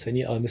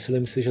sjednocení, ale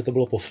myslím si, že to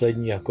bylo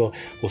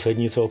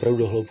poslední, co opravdu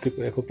do hloubky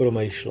jako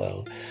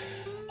promýšlel.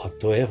 A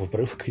to je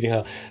opravdu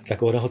kniha,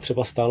 takového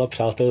třeba stála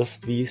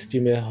přátelství s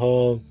tím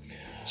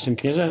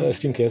knězem. S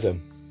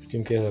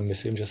tím knězem,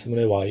 myslím, že se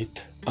jmenuje White.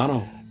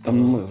 Ano,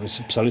 tam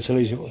si psali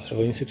celý život.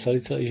 Oni si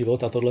psali celý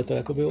život a tohle to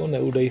jakoby on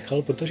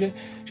neudejchal, protože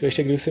že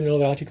ještě když se měl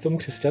vrátit k tomu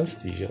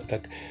křesťanství, že,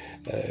 tak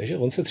že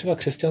on se třeba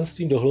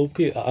křesťanstvím do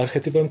hloubky a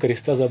archetypem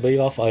Krista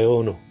zabývá v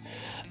Aionu.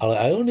 Ale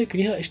Aion je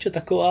kniha ještě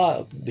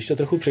taková, když to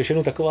trochu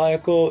přešenu, taková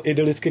jako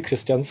idylicky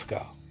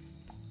křesťanská.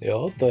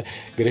 Jo,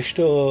 když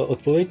to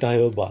odpověď na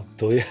Joba,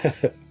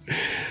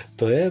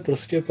 to je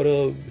prostě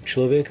pro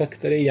člověka,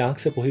 který nějak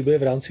se pohybuje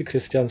v rámci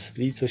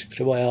křesťanství, což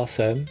třeba já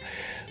jsem,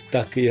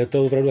 tak je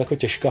to opravdu jako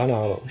těžká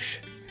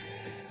nálož,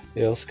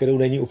 jo, s kterou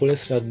není úplně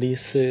snadný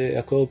si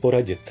jako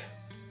poradit.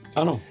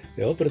 Ano.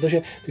 Jo,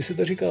 protože ty si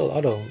to říkal,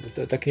 ano,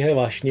 ta kniha je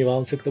vášnivá,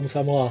 on se k tomu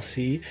sám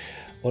hlásí.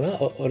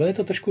 Ona je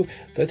to trošku,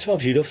 to je třeba v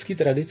židovské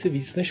tradici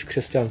víc než v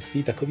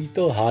křesťanství, takový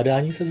to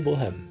hádání se s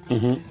Bohem.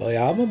 Mm-hmm.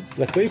 Já mám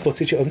takový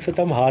pocit, že on se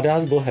tam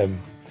hádá s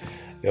Bohem,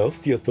 jo, v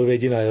té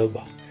odpovědi na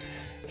Joba.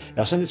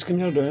 Já jsem vždycky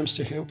měl dojem z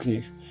těch jeho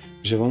knih,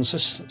 že on se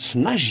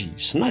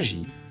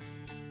snaží,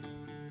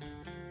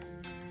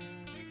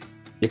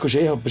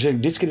 jakože protože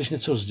vždycky, když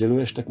něco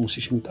sděluješ, tak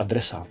musíš mít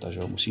adresáta, že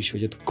jo? Musíš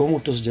vědět, komu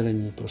to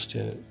sdělení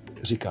prostě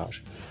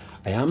říkáš.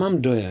 A já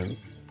mám dojem,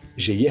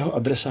 že jeho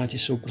adresáti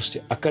jsou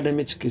prostě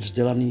akademicky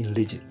vzdělaný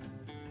lidi.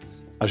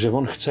 A že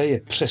on chce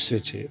je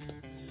přesvědčit,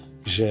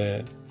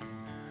 že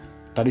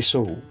tady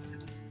jsou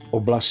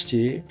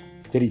oblasti,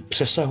 které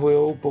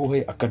přesahují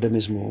pouhý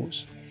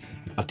akademismus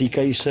a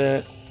týkají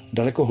se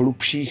daleko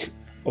hlubších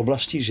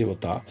oblastí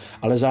života,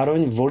 ale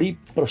zároveň volí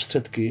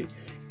prostředky,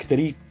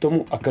 který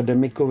tomu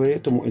akademikovi,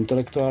 tomu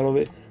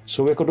intelektuálovi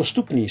jsou jako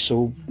dostupný,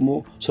 jsou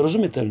mu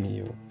srozumitelný.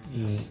 Jo.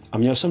 A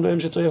měl jsem dojem,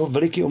 že to je jeho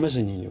veliký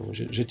omezení, jo.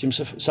 Že tím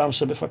se sám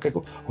sebe fakt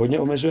jako hodně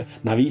omezuje.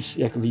 Navíc,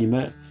 jak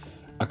víme,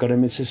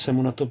 akademici se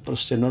mu na to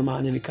prostě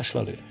normálně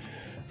vykašlali.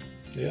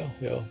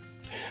 Jo.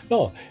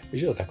 No,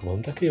 že jo, tak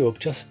on taky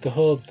občas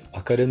toho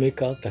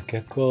akademika tak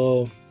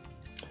jako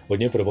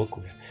hodně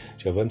provokuje.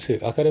 Že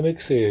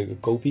akademik si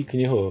koupí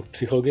knihu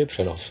Psychologie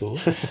přenosu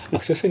a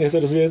chce se něco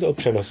dozvědět o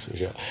přenosu.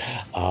 Že?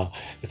 A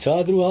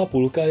celá druhá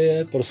půlka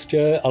je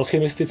prostě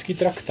alchymistický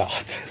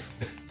traktát.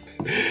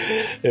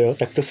 Jo,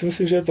 tak to si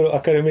myslím, že je pro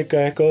akademika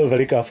jako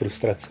veliká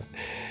frustrace.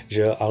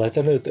 Že? Ale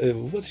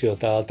vůbec, že?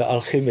 Ta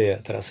alchymie,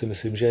 teda si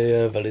myslím, že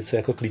je velice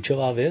jako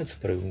klíčová věc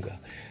pro Junga.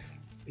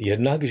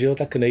 Jednak, že jo,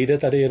 tak nejde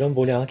tady jenom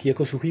o nějaký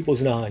jako suchý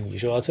poznání.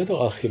 Že? A co je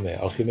to alchymie?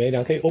 Alchymie je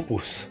nějaký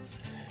opus.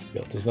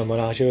 Jo, to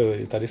znamená, že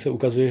tady se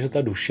ukazuje, že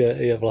ta duše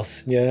je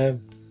vlastně,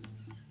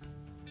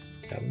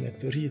 jak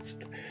to říct,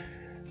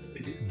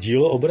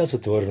 dílo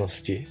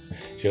obrazotvornosti,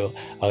 jo,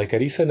 ale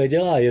který se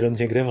nedělá jenom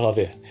někde v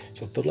hlavě.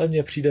 Že tohle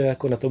mně přijde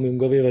jako na tom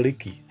Jungovi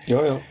veliký.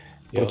 Jo.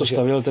 Proto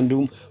stavěl ten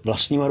dům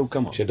vlastníma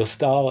rukama. Že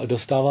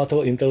dostává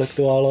toho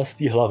intelektuála z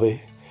té hlavy,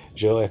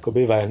 že jo,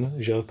 jakoby ven,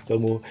 že jo, k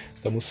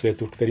tomu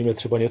světu, kterým je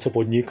třeba něco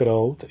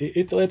podniknout.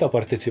 I to je ta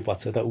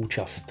participace, ta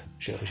účast.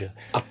 Že.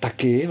 A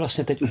taky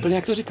vlastně teď úplně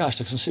jak to říkáš,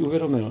 tak jsem si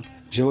uvědomil,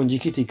 že on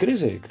díky té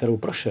krizi, kterou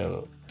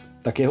prošel,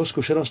 tak jeho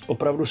zkušenost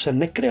opravdu se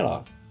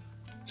nekryla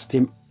s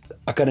tím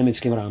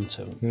akademickým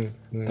rámcem.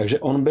 Takže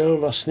on byl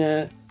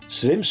vlastně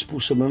svým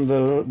způsobem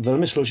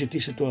velmi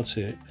složitý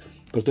situaci,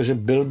 protože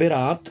byl by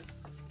rád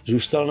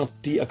zůstal na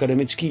té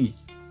akademické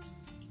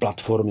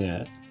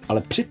platformě,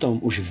 ale přitom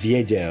už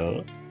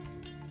věděl,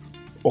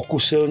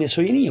 okusil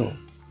něco jiného.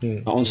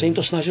 A on se jim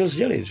to snažil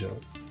sdělit. Že?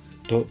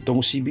 To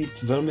musí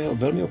být velmi,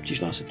 velmi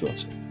obtížná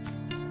situace.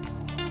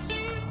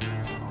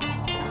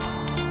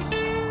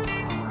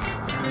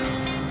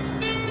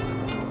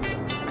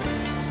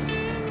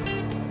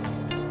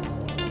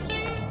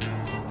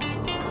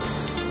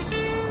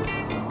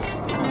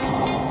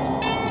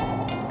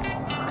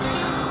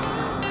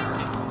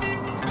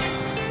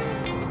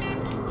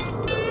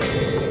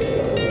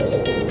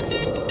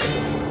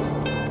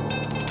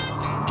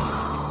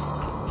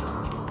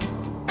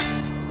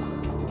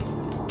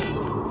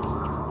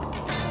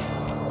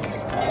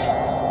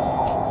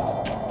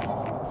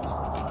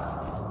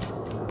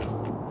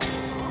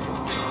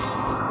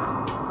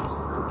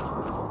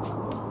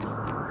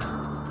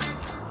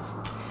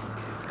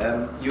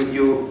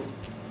 You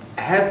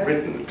have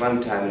written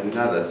one time and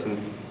another some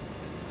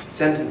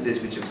sentences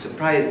which have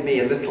surprised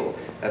me a little.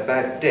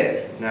 about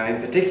death. Now,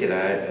 in particular,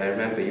 I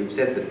remember you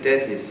said that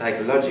death is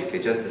psychologically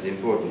just as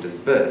important as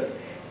birth,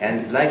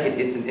 and like it,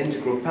 it's an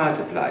integral part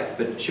of life.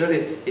 But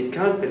surely it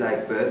can't be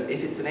like birth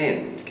if it's an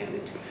end, can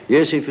it?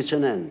 Yes, if it's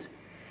an end.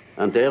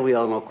 And there we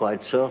are not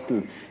quite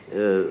certain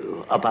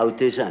about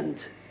this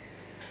end.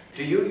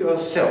 Do you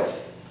yourself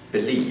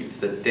believe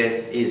that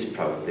death is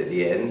probably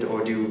the end,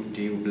 or do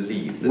you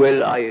believe that...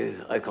 Well,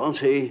 I can't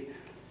say.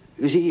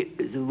 You see,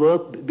 the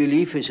word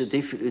belief is a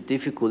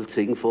difficult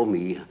thing for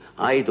me.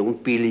 I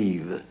don't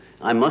believe.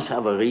 I must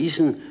have a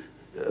reason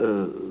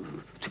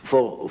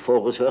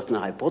for a certain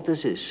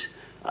hypothesis.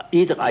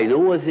 Either I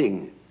know a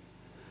thing,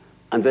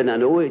 and when I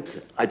know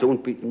it, I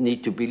don't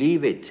need to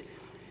believe it.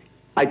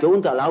 I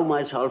don't allow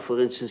myself, for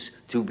instance,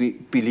 to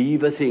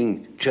believe a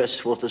thing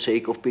just for the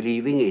sake of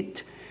believing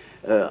it.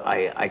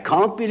 I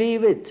can't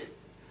believe it.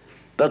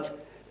 But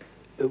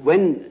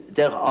when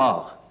there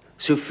are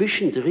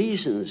sufficient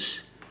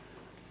reasons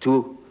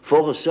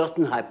for a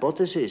certain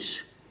hypothesis,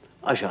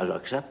 I shall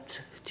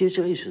accept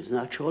these reasons,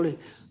 naturally.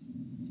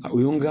 A u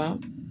Junga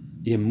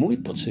je můj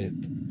pocit,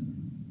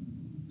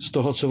 z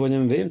toho, co o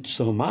něm vím, z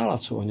toho mála,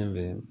 co o něm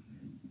vím,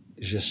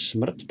 že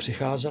smrt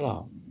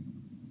přicházela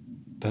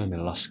velmi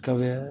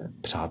laskavě,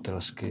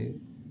 přátelsky.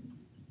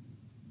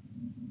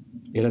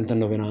 Jeden ten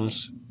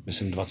novinář,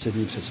 myslím 20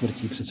 dní před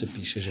smrtí, přece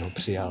píše, že ho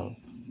přijal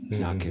v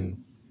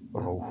nějakým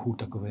rouchu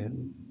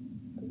takovým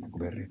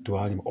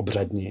rituálním,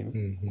 obřadním.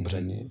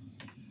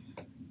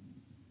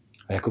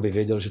 A jakoby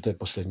věděl, že to je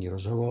poslední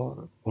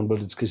rozhovor. On byl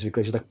vždycky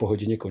zvyklý, že tak po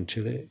hodině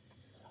končili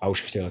a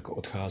už chtěl jako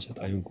odcházet.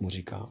 A Jung mu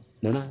říká,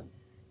 ne,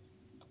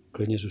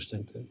 klidně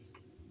zůstaňte.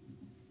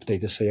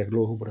 Ptejte se, jak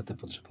dlouho budete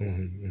potřebovat.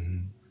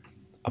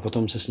 A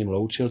potom se s ním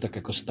loučil, tak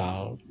jako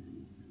stál.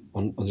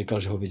 On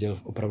říkal, že ho viděl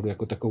opravdu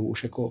jako takovou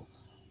už jako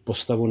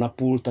postavu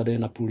napůl tady,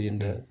 napůl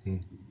jinde.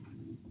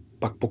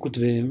 Pak pokud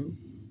vím,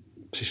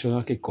 přišel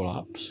nějaký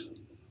kolaps.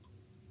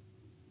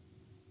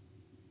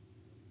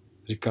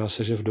 Říká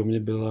se, že v domě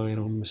byla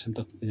jenom, myslím,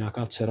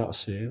 nějaká dcera a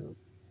syn.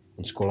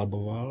 On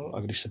skolaboval a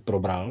když se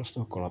probral z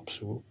toho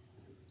kolapsu,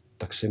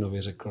 tak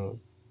synovi řekl,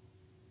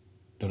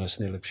 dones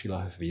nejlepší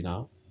láhev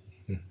vína,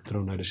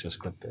 kterou najdeš ve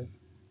sklepě.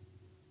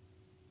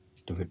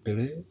 To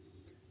vypili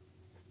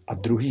a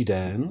druhý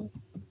den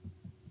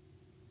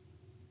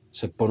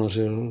se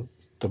ponořil,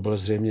 to bylo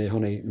zřejmě jeho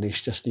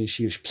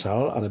nejšťastnější, když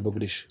psal, anebo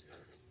když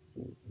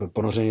byl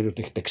ponořený do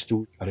těch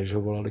textů a když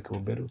ho volali k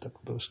obědu, tak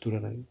byl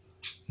studený.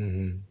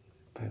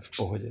 V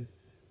pohodě.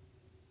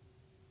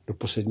 Do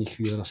poslední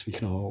chvíle na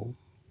svých nohou.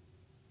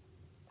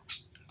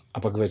 A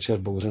pak večer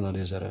bouře nad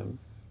jezerem.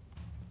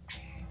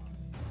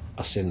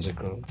 A syn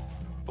řekl,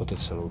 otec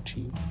se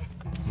loučí.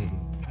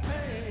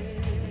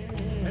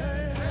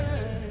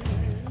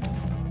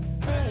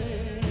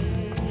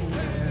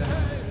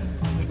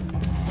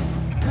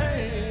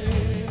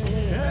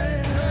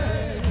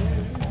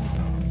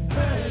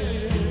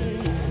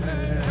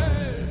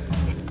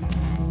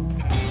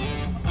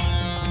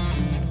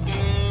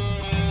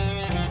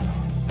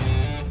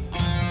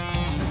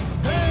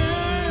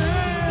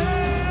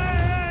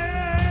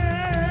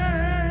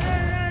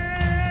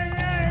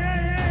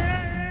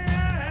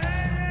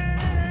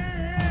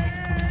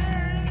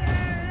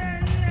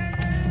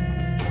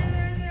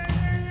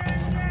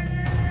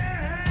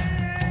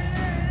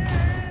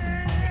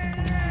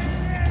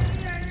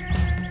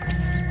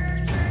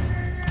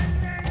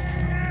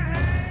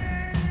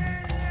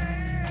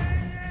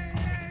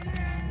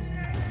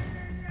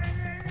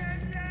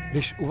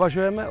 Když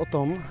uvažujeme o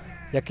tom,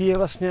 jaký je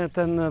vlastně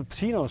ten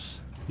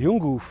přínos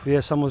Jungův,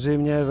 je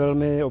samozřejmě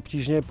velmi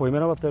obtížně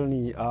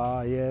pojmenovatelný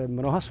a je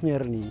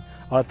mnohasměrný,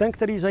 ale ten,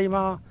 který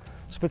zajímá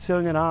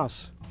speciálně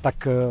nás,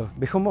 tak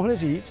bychom mohli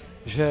říct,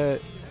 že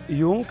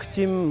Jung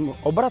tím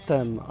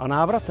obratem a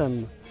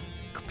návratem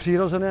k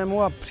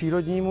přirozenému a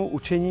přírodnímu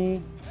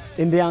učení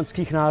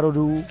indiánských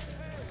národů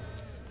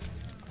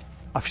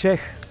a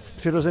všech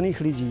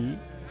přirozených lidí,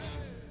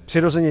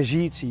 přirozeně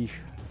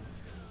žijících,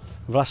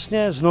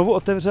 vlastně znovu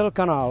otevřel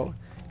kanál,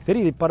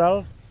 který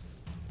vypadal,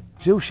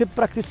 že už je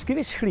prakticky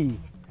vyschlý,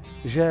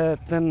 že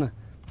ten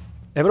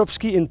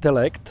evropský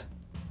intelekt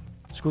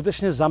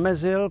skutečně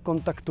zamezil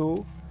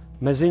kontaktu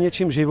mezi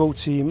něčím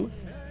živoucím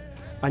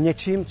a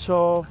něčím,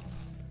 co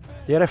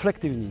je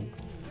reflektivní.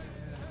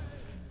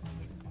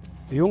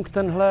 Jung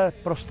tenhle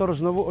prostor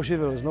znovu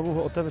oživil, znovu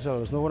ho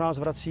otevřel, znovu nás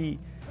vrací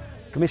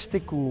k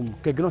mystikům,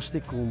 ke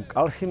gnostikům, k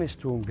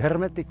alchymistům, k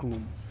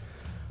hermetikům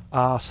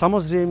a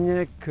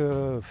samozřejmě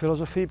k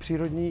filozofii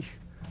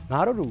přírodních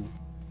národů,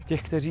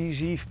 těch, kteří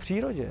žijí v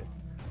přírodě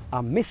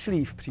a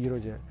myslí v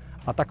přírodě.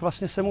 A tak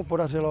vlastně se mu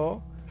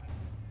podařilo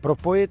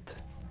propojit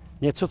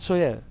něco, co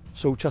je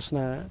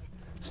současné,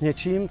 s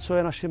něčím, co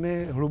je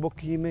našimi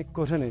hlubokými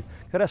kořeny,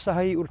 které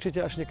sahají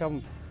určitě až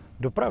někam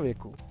do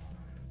pravěku.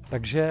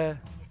 Takže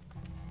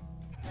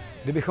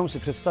kdybychom si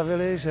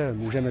představili, že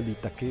můžeme být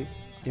taky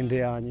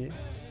indiáni,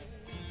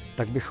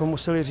 tak bychom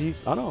museli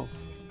říct, ano,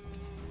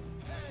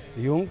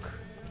 Jung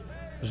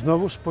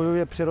znovu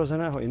spojuje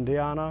přirozeného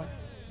indiána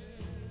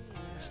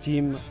s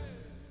tím,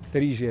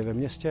 který žije ve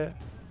městě,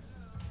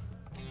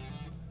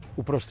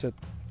 uprostřed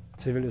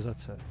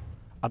civilizace.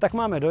 A tak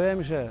máme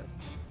dojem, že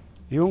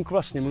Jung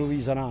vlastně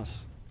mluví za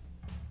nás,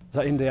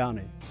 za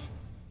indiány.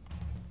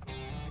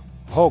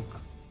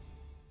 Hok.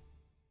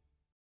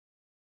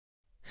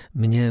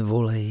 Mě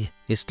volej,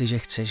 jestliže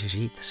chceš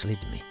žít s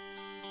lidmi.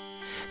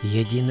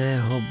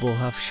 Jediného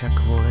Boha však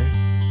volej,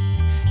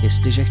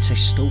 jestliže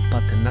chceš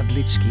stoupat nad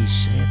lidský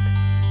svět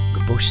k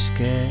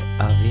božské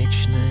a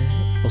věčné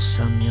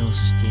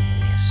osamělosti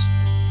hvězd.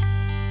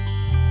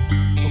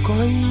 Po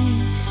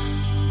kolejích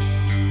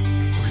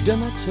už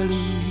jdeme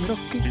celý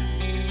roky.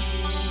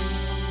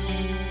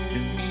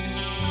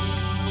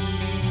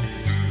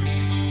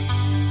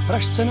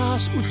 Pražce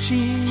nás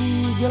učí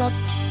dělat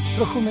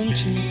trochu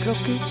menší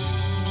kroky.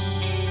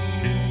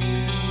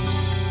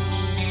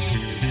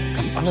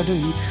 Kam ale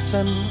dojít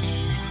chcem,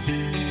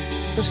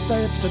 cesta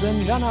je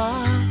předem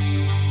daná.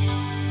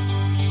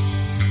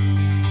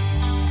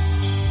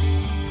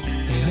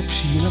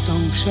 Nejlepší na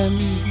tom všem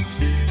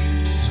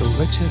jsou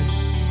večery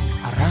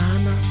a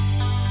rána.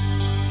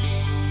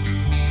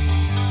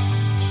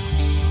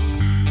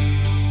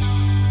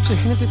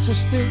 Všechny ty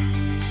cesty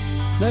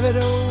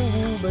nevedou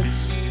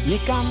vůbec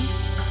nikam.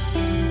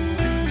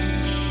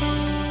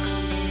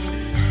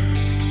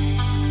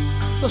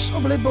 To s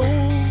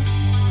oblibou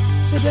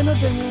si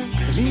denodenně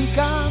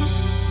říkám.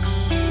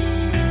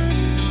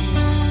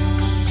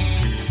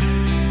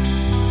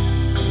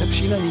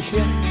 Nejlepší na nich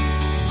je,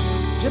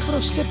 že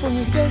prostě po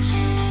nich jdeš.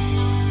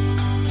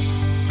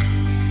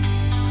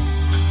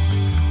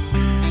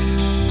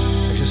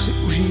 Takže si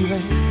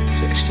užívej,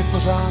 že ještě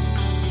pořád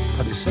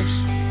tady seš.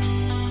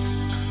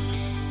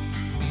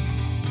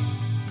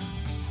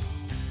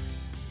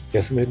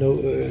 Já jsem jednou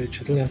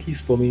četl nějaký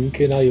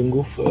vzpomínky na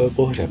Jungův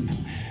pohřeb.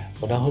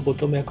 Ona ho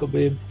potom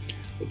jakoby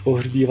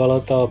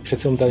pohřbívala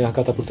přece ta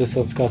nějaká ta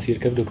protestantská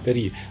církev, do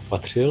který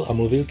patřil, a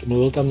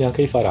mluvil tam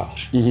nějaký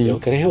farář, jo,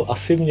 který ho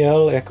asi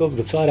měl jako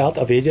docela rád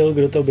a věděl,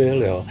 kdo to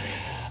byl. Jo.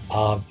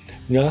 A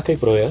měl nějaký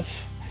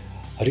projev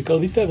a říkal,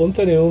 víte, on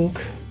ten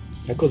Jung,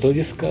 jako z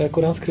hlediska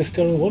jako nás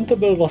křesťanů, on to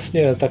byl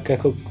vlastně tak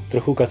jako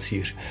trochu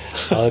kacíř.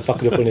 Ale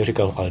pak doplně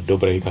říkal, ale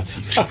dobrý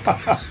kacíř.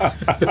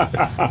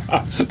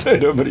 To je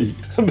dobrý.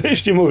 By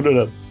ještě mohl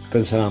dodat.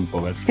 Ten se nám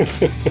povedl.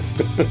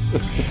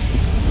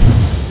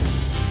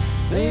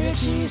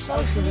 Největší z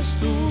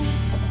alchymistů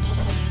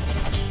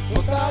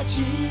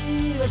otáčí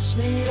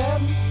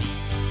vesmírem.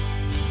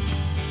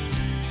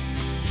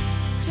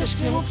 Chceš k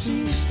němu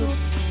přístup,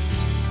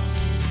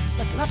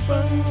 tak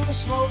naplň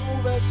svou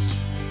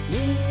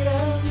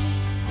vesmírem.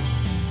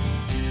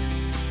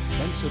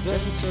 Den co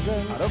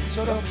den a rok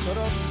co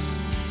rok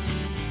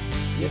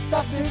je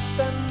tady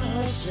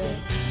tenhle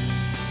svět.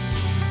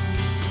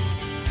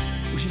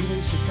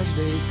 Užívej si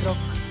každý krok.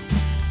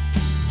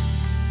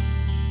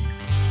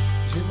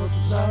 Život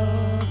vzal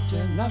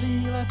tě na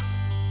výlet.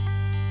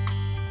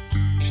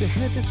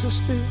 Všechny ty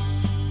cesty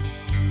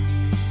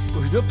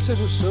už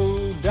dopředu jsou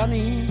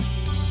daný.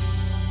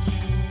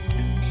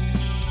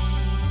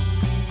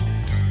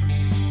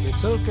 Je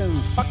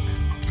celkem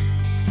fakt,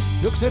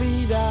 do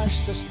který dáš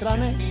se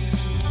strany.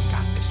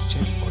 KSČ,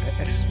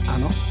 ODS,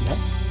 ano, ne?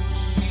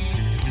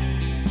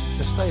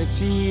 Cesta je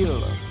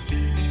cíl,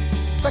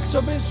 tak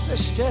co bys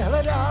ještě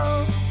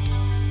hledal?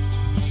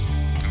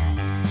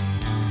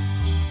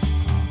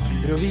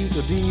 Kdo ví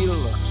to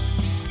díl,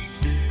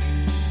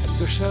 tak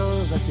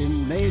došel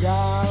zatím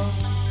nejdál.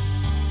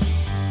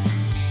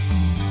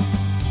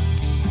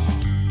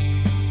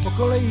 Po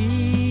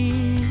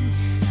kolejích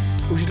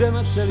už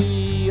jdeme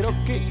celý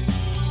roky.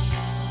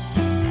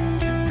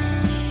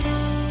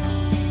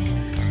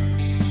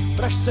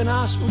 Pražce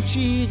nás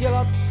učí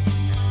dělat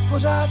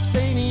pořád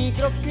stejný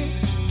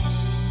kroky.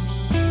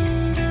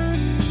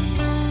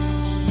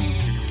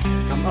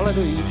 Kam ale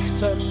dojít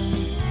chcem,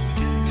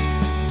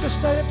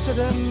 cesta je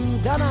předem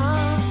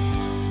daná.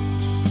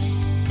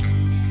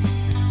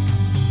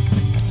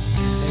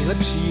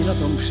 Nejlepší na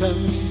tom všem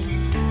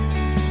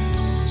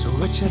jsou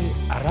večery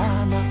a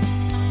rána.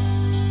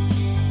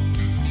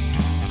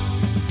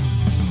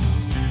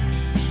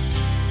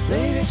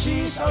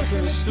 Největší z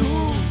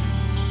alchymistů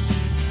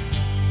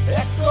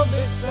jako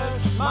by se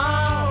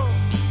smál.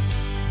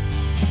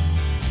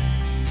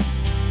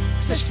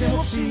 Chceš k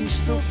němu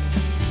přístup,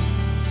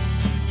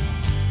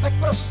 tak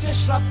prostě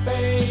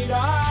šlapej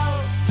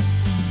dál.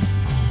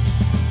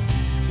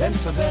 Den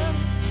co den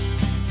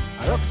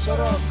a rok co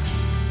rok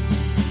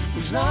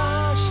už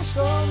znáš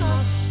to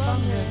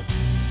nazpaměť.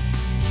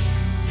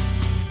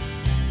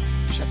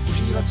 Však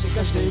užívat si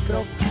každý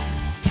krok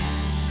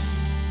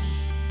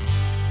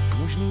je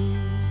možný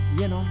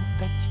jenom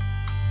teď.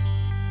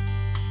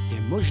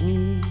 Je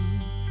možný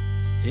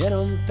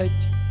jenom teď.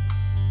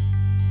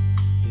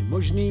 Je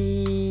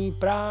možný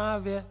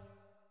právě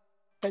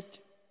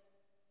teď.